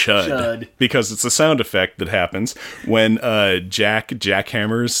 CHUD. CHUD. Because it's a sound effect that happens when Jack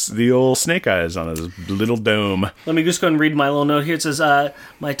jackhammers the old Snake Eyes on his little dome. Let me just go and read my little note here. It says,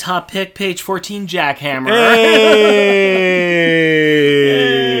 my top pick, page 14, Jackhammer. Hey!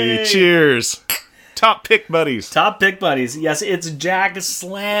 Hey! Cheers. Top pick, buddies. Top pick, buddies. Yes, it's Jack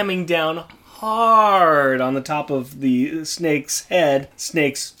slamming down hard on the top of the snake's head.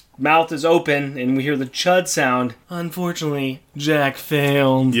 Snake's mouth is open, and we hear the chud sound. Unfortunately, Jack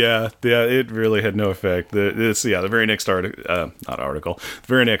failed. Yeah, it really had no effect. The very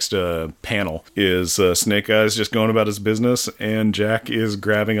next panel is Snake Eyes just going about his business, and Jack is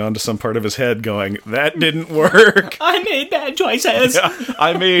grabbing onto some part of his head, going, "That didn't work. I made bad choices." Yeah,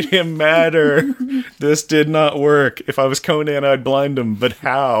 I made him madder. This did not work. If I was Conan, I'd blind him, but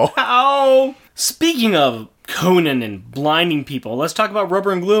how? How? Speaking of Conan and blinding people, let's talk about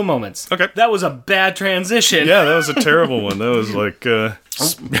rubber and glue moments. Okay. That was a bad transition. Yeah, that was a terrible one. That was like,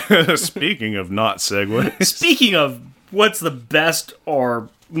 speaking of not segue. Speaking of what's the best or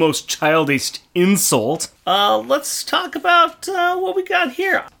most childish insult, let's talk about what we got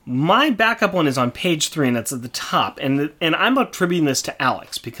here. My backup one is on page 3, and that's at the top. And I'm attributing this to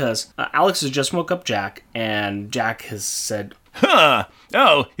Alex, because Alex has just woke up Jack, and Jack has said, "Huh.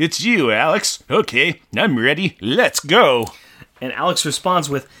 Oh, it's you, Alex. Okay, I'm ready. Let's go." and Alex responds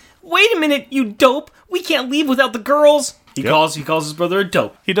with, "Wait a minute, you dope! We can't leave without the girls!" He calls his brother a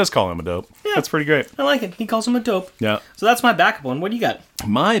dope. He does call him a dope. Yeah. That's pretty great. I like it. He calls him a dope. Yeah. So that's my backup one. What do you got?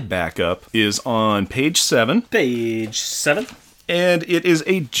 My backup is on page 7, Page 7. and it is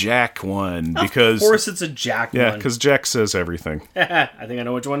a Jack one because Of course it's a Jack yeah, one. because Jack says everything. I think I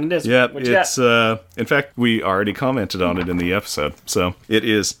know which one it is. Yeah, What you got? it's in fact we already commented on it in the episode. So it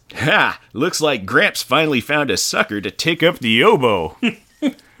is, "Ha! Looks like Gramps finally found a sucker to take up the oboe."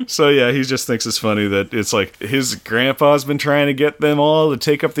 So yeah, he just thinks it's funny that it's like his grandpa's been trying to get them all to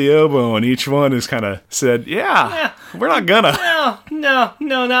take up the oboe, and each one has kind of said, yeah, we're not gonna. No,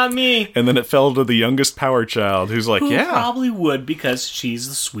 not me. And then it fell to the youngest power child, who's like, Who yeah. probably would, because she's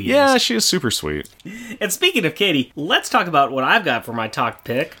the sweetest. Yeah, she is super sweet. And speaking of Katie, let's talk about what I've got for my top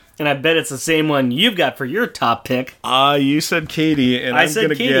pick. And I bet it's the same one you've got for your top pick. You said Katie, and I'm going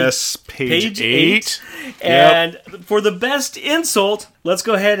to guess page 8. And for the best insult, let's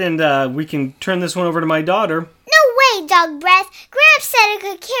go ahead and we can turn this one over to my daughter. No way, dog breath. Gramps said I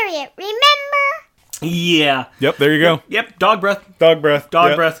could carry it, remember? Yeah. Yep, there you go. Yep, dog breath. Dog breath. Dog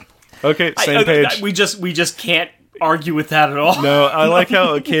Yep. breath. Okay, same page. We just can't argue with that at all. No, I like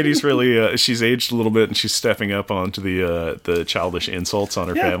how Katie's really, she's aged a little bit, and she's stepping up onto the childish insults on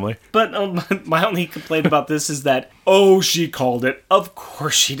her family. But my only complaint about this is that, she called it. Of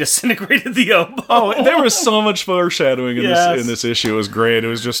course she disintegrated the oboe. Oh, there was so much foreshadowing in Yes. this issue. It was great. It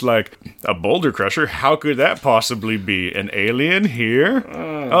was just like, a boulder crusher? How could that possibly be? An alien here?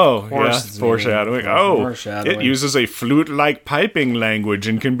 it's foreshadowing. Foreshadowing. It uses a flute-like piping language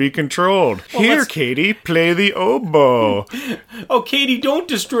and can be controlled. Here, let's- Katie, play the oboe. Oh, Katie, don't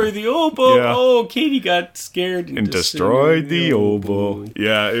destroy the oboe. Yeah. Oh, Katie got scared And destroyed the oboe.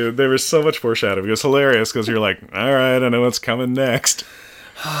 Yeah, there was so much foreshadowing. It was hilarious because you're like, all right, I know what's coming next.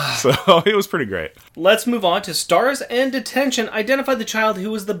 So it was pretty great. Let's move on to Stars and Detention. Identify the child who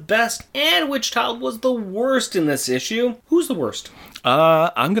was the best and which child was the worst in this issue. Who's the worst?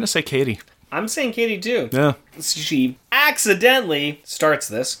 I'm going to say Katie. I'm saying Katie too. Yeah. She accidentally starts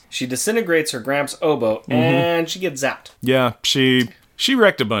this. She disintegrates her Gramps' oboe and she gets zapped. Yeah, she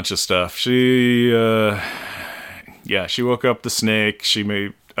wrecked a bunch of stuff. She woke up the snake. She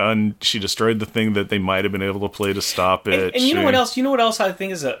destroyed the thing that they might have been able to play to stop it. And you know what else? You know what else I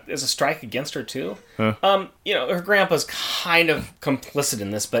think is a strike against her too? Huh? Her grandpa's kind of complicit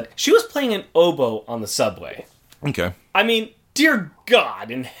in this, but she was playing an oboe on the subway. Okay. I mean, dear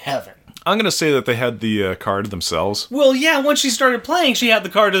God in heaven. I'm going to say that they had the car to themselves. Well, yeah, once she started playing, she had the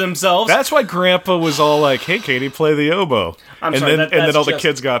car to themselves. That's why Grandpa was all like, hey, Katie, play the oboe. I'm and sorry, then all the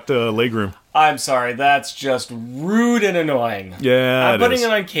kids got legroom. I'm sorry, that's just rude and annoying. Yeah, I'm putting is.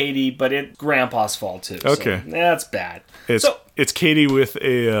 it on Katie, but it's Grandpa's fault too. Okay. So that's bad. It's Katie with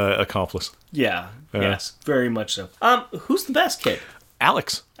a accomplice. Yeah, yes, very much so. Who's the best kid?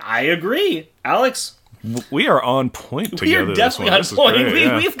 Alex. I agree. Alex, We are on point together. we are definitely on This is point. great,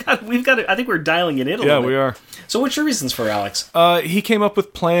 yeah. We've got. I think we're dialing it in a Yeah, little bit. we are. So, what's your reasons for Alex? He came up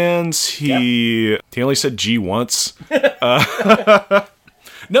with plans. He only said G once.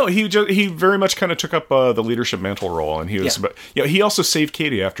 No, he very much kind of took up the leadership mantle role, and he was. He also saved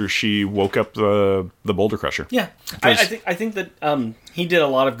Katie after she woke up the Boulder Crusher. Yeah, I think that he did a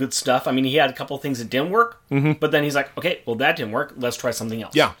lot of good stuff. I mean, he had a couple of things that didn't work, but then he's like, okay, well that didn't work. Let's try something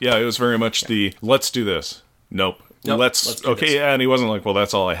else. Yeah, it was very much the let's do this. Nope. Let's do this. Yeah, and he wasn't like, well,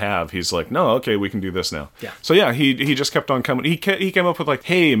 that's all I have. He's like, no, okay, we can do this now. Yeah. So yeah, he just kept on coming. He came up with like,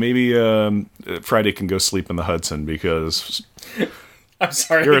 hey, maybe Friday can go sleep in the Hudson because I'm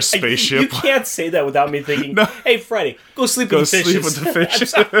sorry, you're a spaceship. You can't say that without me thinking, hey, Friday, go sleep with the fishes. Sleep with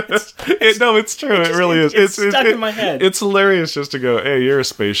the fishes. No, it's true. It really is. It's stuck in my head. It's hilarious just to go, hey, you're a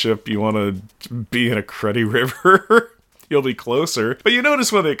spaceship. You want to be in a cruddy river? You'll be closer. But you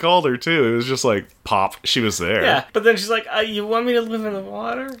notice when they called her, too. It was just like, pop. She was there. Yeah, but then she's like, you want me to live in the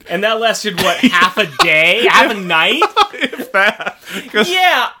water? And that lasted, what, half a day? Half a night? If that.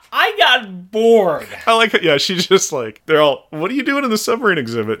 Yeah, I got bored. I like it. Yeah, she's just like, they're all, what are you doing in the submarine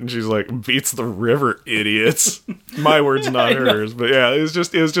exhibit? And she's like, beats the river, idiots. My words, not hers. But yeah, it was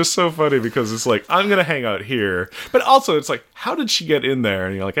just so funny because it's like, I'm going to hang out here. But also, it's like, how did she get in there?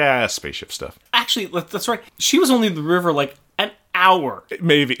 And you're like, spaceship stuff. Actually, that's right. She was only in the river like an hour.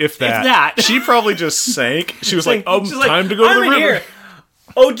 Maybe, if that. If that. She probably just sank. She was like, She's time to go to the river. Here.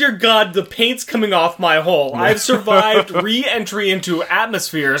 Oh dear God, the paint's coming off my hole. I've survived re-entry into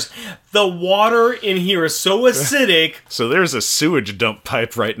atmospheres. The water in here is so acidic. So there's a sewage dump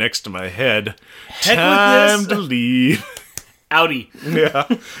pipe right next to my head. Heck Time with to this. leave. Outie.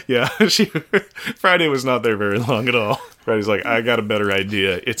 Yeah. Friday was not there very long at all. Friday's like, I got a better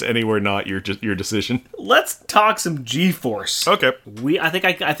idea. It's anywhere not your decision. Let's talk some G-force. Okay. I think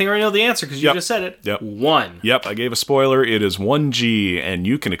I already know the answer because you just said it. Yep. 1. Yep, I gave a spoiler. It is 1G, and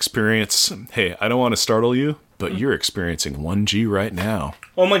you can experience... Hey, I don't want to startle you, but you're experiencing 1G right now.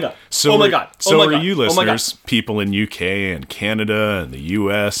 Oh my God. So oh my God. So my are God. you Oh my God. listeners, people in UK and Canada and the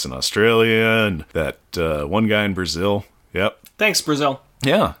US and Australia and that one guy in Brazil. Yep. Thanks, Brazil.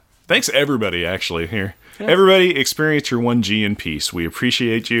 Yeah. Thanks, everybody, actually, here. Yeah. Everybody, experience your 1G in peace. We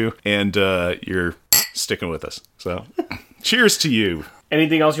appreciate you, and you're sticking with us. So, cheers to you.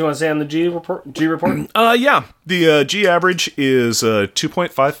 Anything else you want to say on the G report? Yeah. The G average is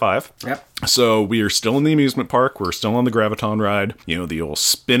 2.55. Yep. So we are still in the amusement park. We're still on the Graviton ride. You know, the old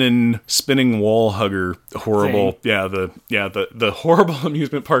spinning wall hugger, horrible. Thing. The horrible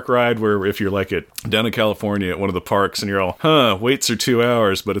amusement park ride where if you're like down in California at one of the parks and you're all, waits are 2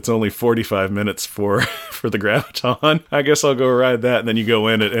 hours, but it's only 45 minutes for the Graviton. I guess I'll go ride that. And then you go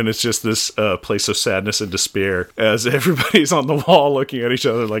in it and it's just this place of sadness and despair as everybody's on the wall looking at each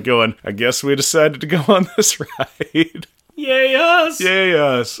other like going, I guess we decided to go on this ride. Yay us! Yay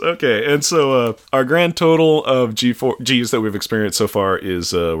us! Okay, and so our grand total of Gs that we've experienced so far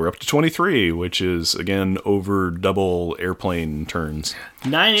is we're up to 23, which is again over double airplane turns.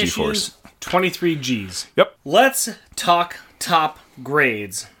 9 G-force. issues, 23 Gs. Yep. Let's talk top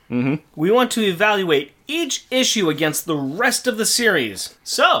grades. Mm-hmm. We want to evaluate each issue against the rest of the series.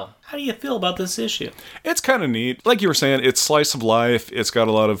 So, how do you feel about this issue? It's kind of neat. Like you were saying, it's slice of life. It's got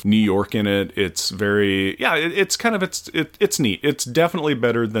a lot of New York in it. It's very, it's kind of, it's neat. It's definitely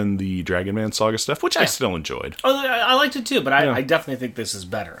better than the Dragon Man Saga stuff, which I still enjoyed. Oh, I liked it too, but I definitely think this is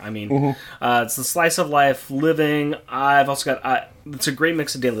better. I mean, it's the slice of life living. I've also got, it's a great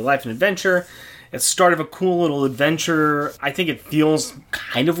mix of daily life and adventure. It's the start of a cool little adventure. I think it feels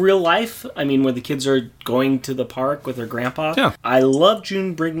kind of real life. I mean, where the kids are going to the park with their grandpa. Yeah. I love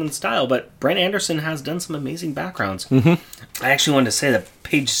June Brigman's style, but Brent Anderson has done some amazing backgrounds. Mm-hmm. I actually wanted to say that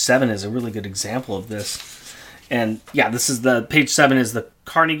page 7 is a really good example of this. And yeah, this is page 7 is the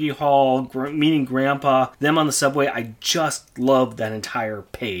Carnegie Hall meeting Grandpa, them on the subway. I just love that entire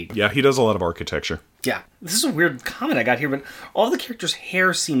page. Yeah, he does a lot of architecture. Yeah. This is a weird comment I got here, but all the characters'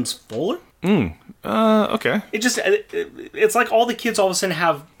 hair seems fuller. Okay. It's like all the kids all of a sudden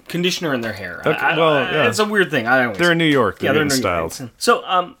have conditioner in their hair. Okay, It's a weird thing. They're in New York. They're in New styled. York.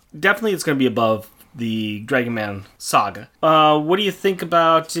 So, definitely it's going to be above the Dragon Man Saga. What do you think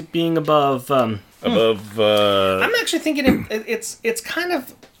about it being above... I'm actually thinking it's kind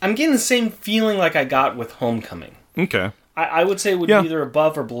of... I'm getting the same feeling like I got with Homecoming. Okay. I would say it would be either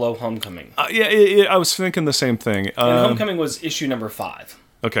above or below Homecoming. I was thinking the same thing. And Homecoming was issue number 5.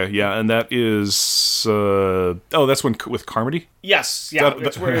 Okay, yeah, and that is... that's with Carmody? Yes, yeah.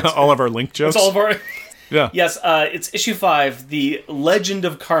 It's where it's, all of our link jokes? It's all of our... Yeah. Yes, it's issue 5, The Legend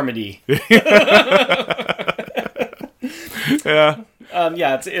of Carmody. Yeah.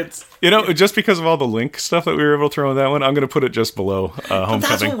 Yeah, it's Just because of all the link stuff that we were able to throw in that one, I'm going to put it just below Homecoming.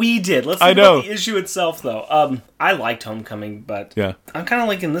 That's what we did. Let's talk about the issue itself, though. I liked Homecoming, but Yeah. I'm kind of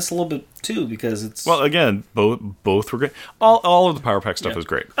liking this a little bit too because it's. Well, again, both were great. All of the Power Pack stuff was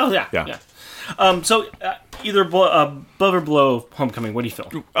great. Oh yeah. So either above or below Homecoming, what do you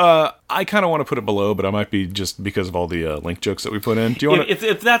feel? I kind of want to put it below, but I might be just because of all the link jokes that we put in. Do you want to?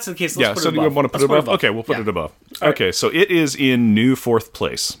 If that's the case, let's put it above. Do you want to put it above? Okay, we'll put it above. Okay, so it is in new 4th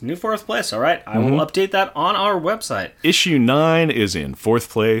place. New 4th place. All right, I will update that on our website. Issue 9 is in 4th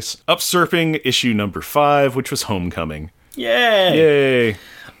place. Upsurfing issue number 5, which was Homecoming. Yay! Yay!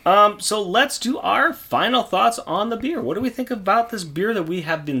 So let's do our final thoughts on the beer. What do we think about this beer that we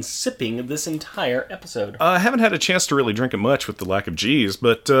have been sipping this entire episode? I haven't had a chance to really drink it much with the lack of G's,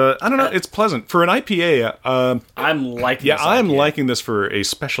 but I don't know. It's pleasant for an IPA. I'm liking. Yeah, this I'm IPA. liking this for a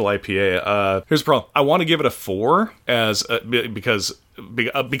special IPA. Here's the problem. I want to give it a 4 as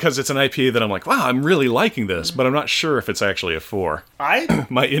because it's an IPA that I'm like, wow, I'm really liking this, but I'm not sure if it's actually a 4.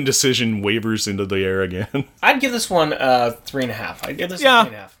 My indecision wavers into the air again. I'd give this one 3.5. I'd give this a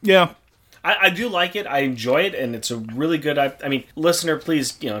 3.5. Yeah. I do like it. I enjoy it, and it's a really good. I mean, listener,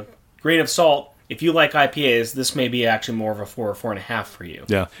 please, grain of salt. If you like IPAs, this may be actually more of a 4 or 4.5 for you.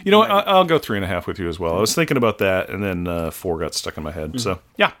 Yeah. You know what? I'll go 3.5 with you as well. I was thinking about that, and then 4 got stuck in my head. So,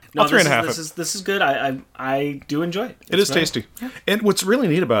 yeah, No, I'll 3.5. This is good. I do enjoy it. It is tasty. Yeah. And what's really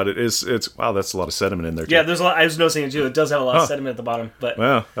neat about it is wow, that's a lot of sediment in there, too. Yeah, there's a lot. I was noticing it, too. It does have a lot of sediment at the bottom. But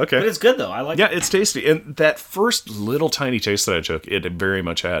wow, okay. But it's good, though. I like it. Yeah, it's tasty. And that first little tiny taste that I took, it very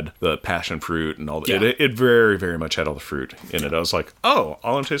much had the passion fruit and all that. Yeah. It very, very much had all the fruit in it. I was like, oh,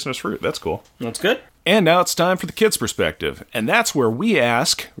 all I'm tasting is fruit. That's cool. That's good. And now it's time for the kids' perspective. And that's where we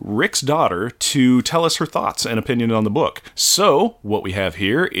ask Rick's daughter to tell us her thoughts and opinion on the book. So, what we have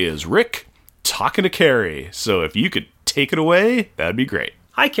here is Rick talking to Carrie. So, if you could take it away, that'd be great.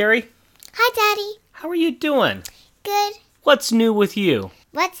 Hi, Carrie. Hi, Daddy. How are you doing? Good. What's new with you?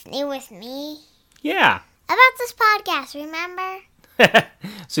 What's new with me? Yeah. About this podcast, remember?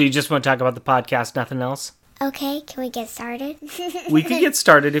 So you just want to talk about the podcast, nothing else? Okay, can we get started? We could get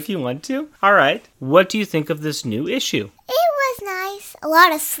started if you want to. All right. What do you think of this new issue? It was nice. A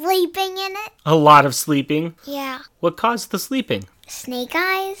lot of sleeping in it. A lot of sleeping. Yeah. What caused the sleeping? Snake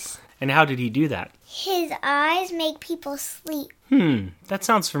eyes. And how did he do that? His eyes make people sleep. That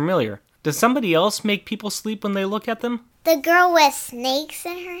sounds familiar. Does somebody else make people sleep when they look at them? The girl with snakes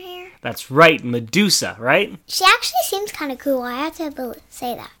in her hair. That's right, Medusa, right? She actually seems kind of cool. I have to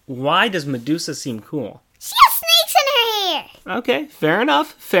say that. Why does Medusa seem cool? She has snakes in her hair. Okay, fair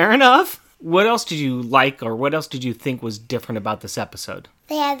enough. Fair enough. What else did you like, or what else did you think was different about this episode?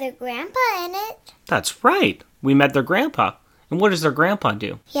 They had their grandpa in it. That's right. We met their grandpa. And what does their grandpa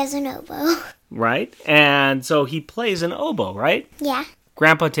do? He has an oboe. Right? And so he plays an oboe, right? Yeah.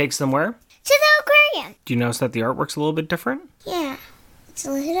 Grandpa takes them where? To the aquarium. Do you notice that the artwork's a little bit different? Yeah. It's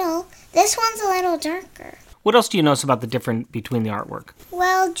a little. This one's a little darker. What else do you notice about the difference between the artwork?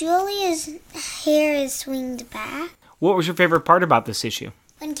 Well, Julia's hair is swinged back. What was your favorite part about this issue?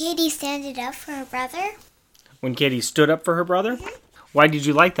 When Katie standed up for her brother. When Katie stood up for her brother? Why did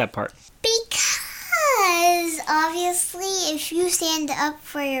you like that part? Because, obviously, if you stand up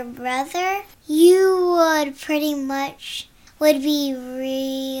for your brother, you would pretty much be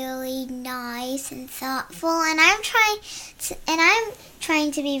really nice and thoughtful. And I'm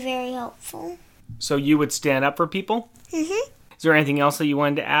trying to be very helpful. So you would stand up for people? Mm-hmm. Is there anything else that you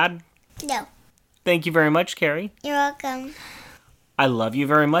wanted to add? No. Thank you very much, Carrie. You're welcome. I love you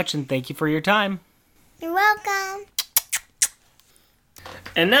very much, and thank you for your time. You're welcome.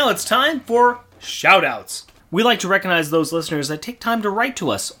 And now it's time for shout-outs. We like to recognize those listeners that take time to write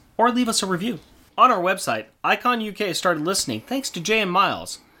to us or leave us a review. On our website, Icon UK started listening thanks to Jay and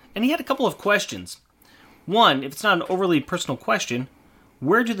Miles, and he had a couple of questions. One, if it's not an overly personal question,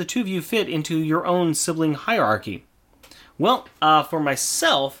 where do the two of you fit into your own sibling hierarchy? Well, for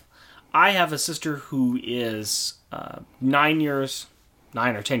myself, I have a sister who is 9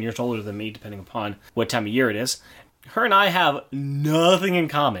 or 10 years older than me, depending upon what time of year it is. Her and I have nothing in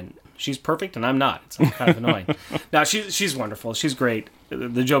common. She's perfect and I'm not. It's kind of annoying. Now, she's wonderful. She's great.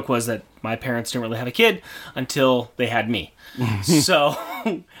 The joke was that my parents didn't really have a kid until they had me. So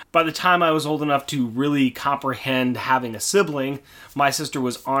by the time I was old enough to really comprehend having a sibling, my sister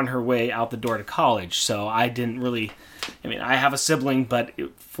was on her way out the door to college. So I didn't really... I mean, I have a sibling, but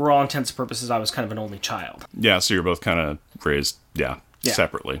for all intents and purposes, I was kind of an only child. Yeah, so you're both kind of raised,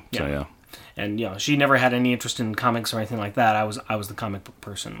 separately. So, yeah. And, she never had any interest in comics or anything like that. I was the comic book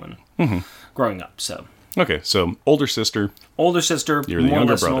person when growing up, so... Okay, so older sister. Older sister, You're the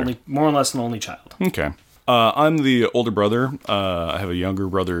younger brother. More or less an only child. Okay. I'm the older brother. I have a younger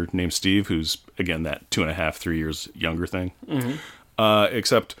brother named Steve, who's, again, that 2.5, 3 years younger thing.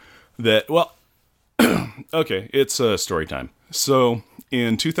 Except that, well, okay, it's story time. So,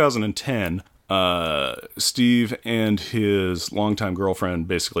 in 2010, Steve and his longtime girlfriend,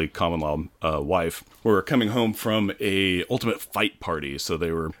 basically common law wife, were coming home from a Ultimate Fight party. So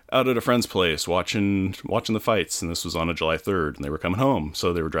they were out at a friend's place watching the fights, and this was on a July 3rd, and they were coming home.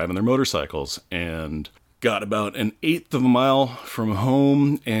 So they were driving their motorcycles and got about an eighth of a mile from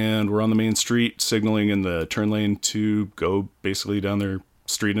home, and were on the main street signaling in the turn lane to go basically down their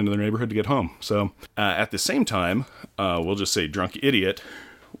street into their neighborhood to get home. So at the same time, we'll just say drunk idiot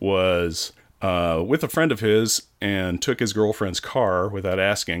was with a friend of his and took his girlfriend's car without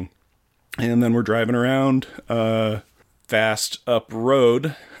asking. And then we're driving around fast up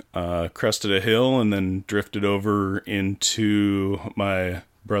road, crested a hill, and then drifted over into my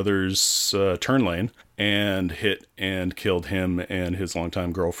brother's turn lane and hit and killed him and his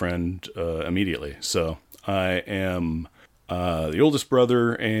longtime girlfriend immediately. So I am the oldest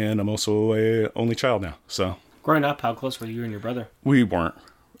brother, and I'm also a only child now. So Growing up, how close were you and your brother? we weren't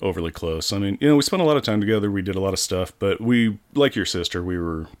overly close. I mean, we spent a lot of time together. We did a lot of stuff, but we, like your sister, we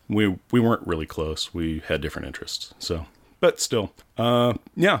weren't really close. We had different interests. So, but still,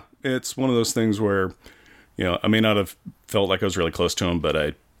 yeah, it's one of those things where, I may not have felt like I was really close to him, but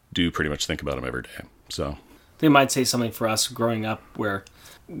I do pretty much think about him every day. So They might say something for us growing up where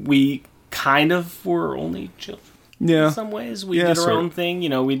we kind of were only children. yeah, In some ways, we did our sort own of. thing.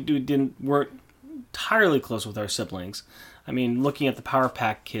 Weren't entirely close with our siblings. I mean, looking at the Power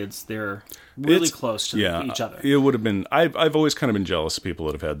Pack kids, they're really It's- close to each other. It would have been. I've always kind of been jealous of people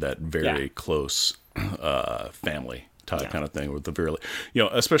that have had that very Yeah. close family type Yeah. kind of thing with the very,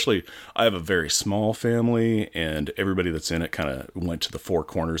 especially I have a very small family, and everybody that's in it kind of went to the four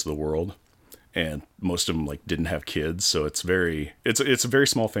corners of the world, and most of them like didn't have kids, so it's a very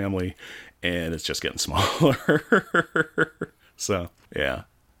small family, and it's just getting smaller. So yeah,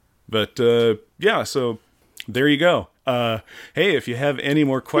 but yeah, so there you go. Hey, if you have any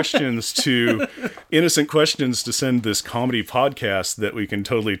more questions innocent questions to send this comedy podcast that we can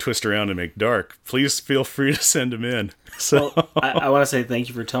totally twist around and make dark, please feel free to send them in. So, Well, I want to say thank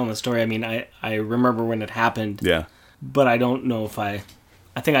you for telling the story. I mean, I remember when it happened, yeah. but I don't know if I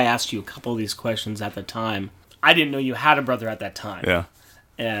think I asked you a couple of these questions at the time. I didn't know you had a brother at that time. Yeah.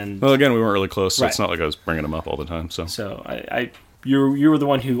 And Well, again, we weren't really close, so Right. it's not like I was bringing them up all the time. So, so you were the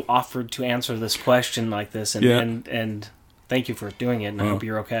one who offered to answer this question like this, and Yeah. and thank you for doing it, and I hope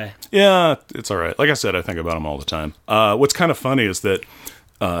you're okay. yeah, it's all right. Like I said, I think about them all the time. What's kind of funny is that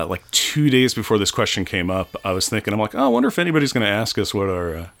like 2 days before this question came up, I was thinking, I'm like, oh, I wonder if anybody's going to ask us what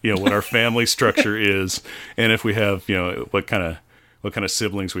our what our family structure is, and if we have what kind of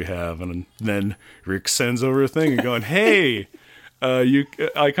siblings we have. And then Rick sends over a thing and going, hey,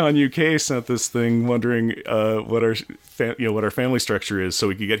 Icon UK sent this thing wondering what our family structure is, so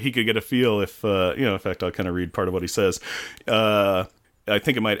he could get a feel if in fact I'll kind of read part of what he says. I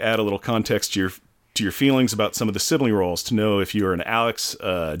think it might add a little context to your feelings about some of the sibling roles to know if you're an Alex,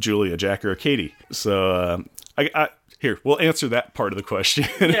 Julia, Jack, or a Katie. So here, we'll answer that part of the question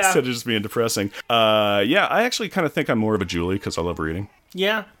instead of just being depressing. Yeah, I actually kind of think I'm more of a Julie because I love reading.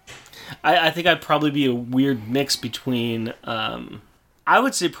 Yeah. I think I'd probably be a weird mix between, I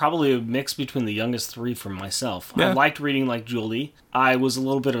would say probably a mix between the youngest three for myself. Yeah. I liked reading like Julie. I was a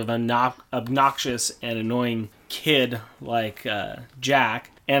little bit of an obnoxious and annoying kid like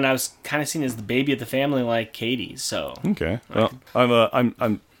Jack. And I was kind of seen as the baby of the family like Katie, so. Okay. Well,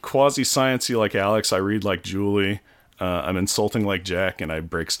 I'm quasi-sciencey like Alex. I read like Julie. I'm insulting like Jack, and I'm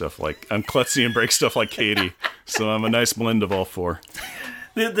klutzy and break stuff like Katie. So I'm a nice blend of all four.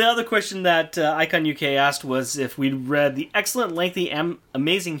 The other question that Icon UK asked was if we'd read the excellent, lengthy,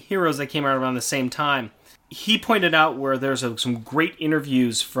 Amazing Heroes that came out around the same time. He pointed out where there's some great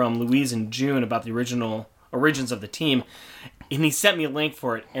interviews from Louise and June about the origins of the team, and he sent me a link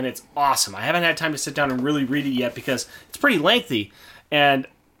for it, and it's awesome. I haven't had time to sit down and really read it yet because it's pretty lengthy, and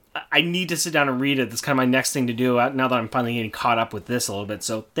I need to sit down and read it. That's kind of my next thing to do now that I'm finally getting caught up with this a little bit.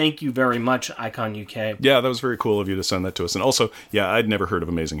 So thank you very much, Icon UK. Yeah, that was very cool of you to send that to us. And also, yeah, I'd never heard of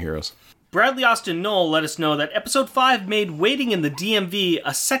Amazing Heroes. Bradley Austin Knoll let us know that Episode 5 made waiting in the DMV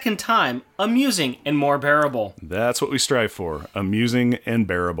a second time amusing and more bearable. That's what we strive for, amusing and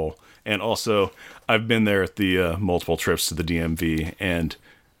bearable. And also, I've been there at the multiple trips to the DMV, and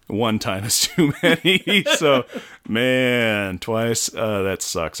one time is too many. So, man, twice, that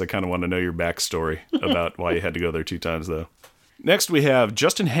sucks. I kind of want to know your backstory about why you had to go there 2 times, though. Next, we have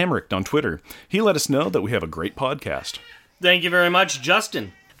Justin Hamrick on Twitter. He let us know that we have a great podcast. Thank you very much,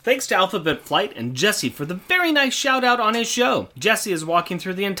 Justin. Thanks to Alphabet Flight and Jesse for the very nice shout out on his show. Jesse is walking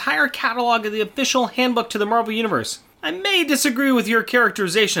through the entire catalog of the official handbook to the Marvel Universe. I may disagree with your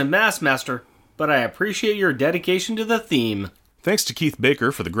characterization of Maskmaster, but I appreciate your dedication to the theme. Thanks to Keith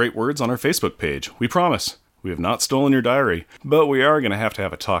Baker for the great words on our Facebook page. We promise, we have not stolen your diary, but we are going to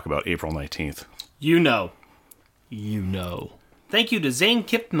have a talk about April 19th. You know. Thank you to Zane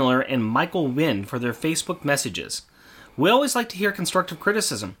Kipmiller and Michael Wynn for their Facebook messages. We always like to hear constructive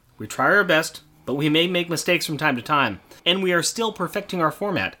criticism. We try our best, but we may make mistakes from time to time, and we are still perfecting our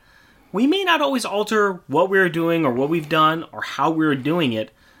format. We may not always alter what we're doing or what we've done or how we're doing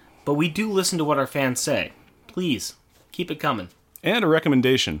it, but we do listen to what our fans say. Please, keep it coming. And a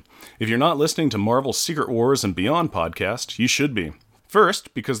recommendation. If you're not listening to Marvel's Secret Wars and Beyond podcast, you should be.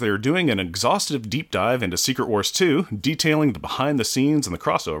 First, because they are doing an exhaustive deep dive into Secret Wars 2, detailing the behind the scenes and the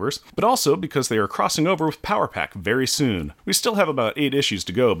crossovers, but also because they are crossing over with Power Pack very soon. We still have about 8 issues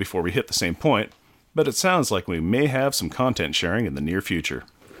to go before we hit the same point, but it sounds like we may have some content sharing in the near future.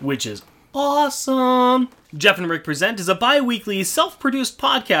 Which is awesome! Jeff and Rick Present is a bi-weekly, self-produced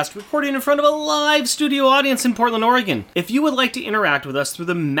podcast recorded in front of a live studio audience in Portland, Oregon. If you would like to interact with us through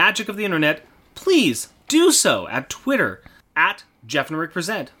the magic of the internet, please do so at Twitter, at Jeff and Rick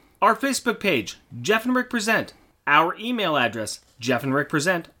Present, our Facebook page, Jeff and Rick Present, our email address,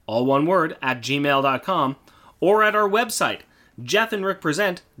 jeffandrickpresent, all one word, at gmail.com, or at our website,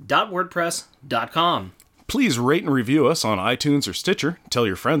 jeffandrickpresent.wordpress.com. Please rate and review us on iTunes or Stitcher, tell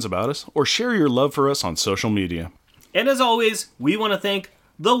your friends about us, or share your love for us on social media. And as always, we want to thank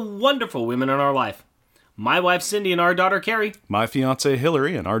the wonderful women in our life. My wife Cindy and our daughter Carrie. My fiancée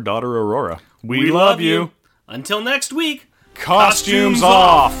Hillary and our daughter Aurora. We love you. Until next week. Costumes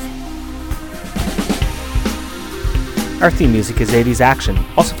off! Our theme music is 80s Action.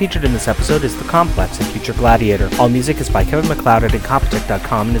 Also featured in this episode is The Complex and Future Gladiator. All music is by Kevin MacLeod at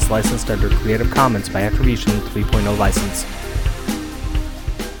Incompetech.com and is licensed under Creative Commons by Attribution 3.0 license.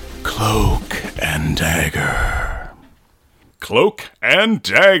 Cloak and Dagger. Cloak and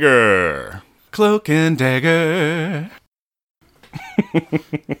Dagger. Cloak and Dagger.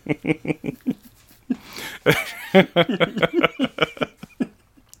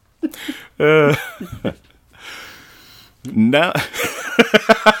 Now,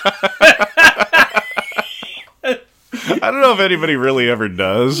 I don't know if anybody really ever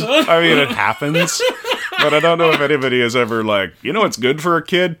does. I mean, it happens, but I don't know if anybody has ever, like, you know what's good for a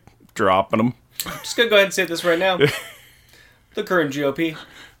kid? Dropping them. I'm just going to go ahead and say this right now. The current GOP.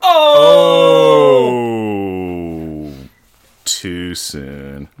 Oh! Too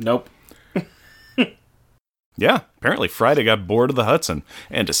soon. Nope. Yeah, apparently Friday got bored of the Hudson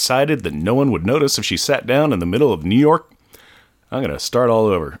and decided that no one would notice if she sat down in the middle of New York. I'm going to start all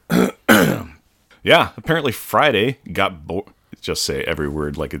over. Yeah, apparently Friday got bored. Just say every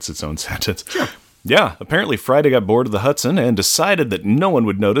word like it's its own sentence. Sure. Yeah, apparently Friday got bored of the Hudson and decided that no one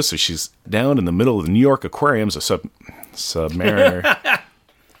would notice if she's down in the middle of the New York Aquarium as a submariner.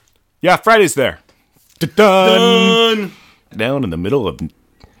 Yeah, Friday's there. Dun! Down in the middle of...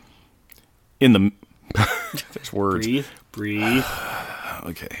 There's words. Breathe.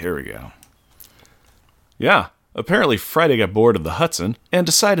 Okay, here we go. Yeah, apparently Friday got bored of the Hudson and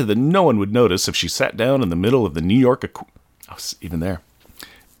decided that no one would notice if she sat down in the middle of the New York... even there.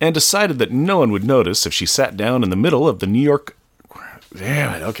 And decided that no one would notice if she sat down in the middle of the New York...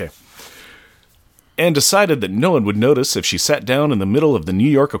 Damn it, okay. And decided that no one would notice if she sat down in the middle of the New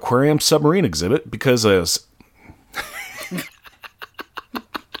York Aquarium submarine exhibit because as...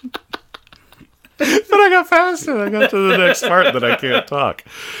 But I got past it. I got to the next part that I can't talk.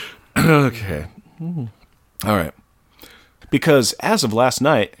 Okay. All right. Because as of last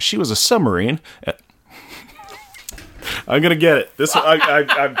night, she was a submarine. I'm gonna get it. This I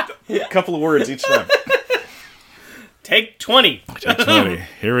a couple of words each time. Take 20. Take 20.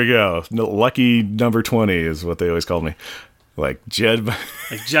 Here we go. Lucky number 20 is what they always called me. Like Jed.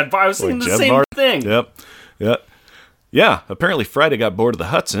 Like Jed Bar. I was saying the same Bar. thing. Yep. Yeah, apparently Friday got bored of the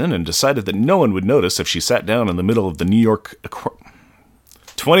Hudson and decided that no one would notice if she sat down in the middle of the New York...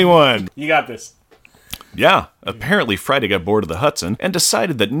 21. You got this. Yeah, apparently Friday got bored of the Hudson and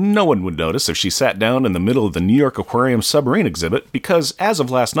decided that no one would notice if she sat down in the middle of the New York Aquarium submarine exhibit because, as of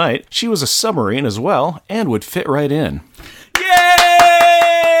last night, she was a submarine as well and would fit right in. Yay!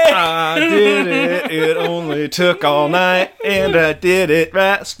 I did it. It only took all night, and I did it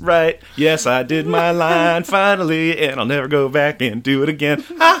right. Yes, I did my line finally, and I'll never go back and do it again.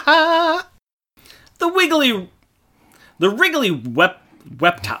 Ha ha! The Wrigley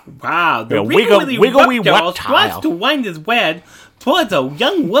Reptile. Wow. The wiggly Reptile reptile wants to wind his web towards a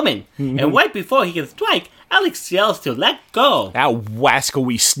young woman, and right before he can strike, Alex yells to let go. That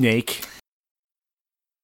wascally snake.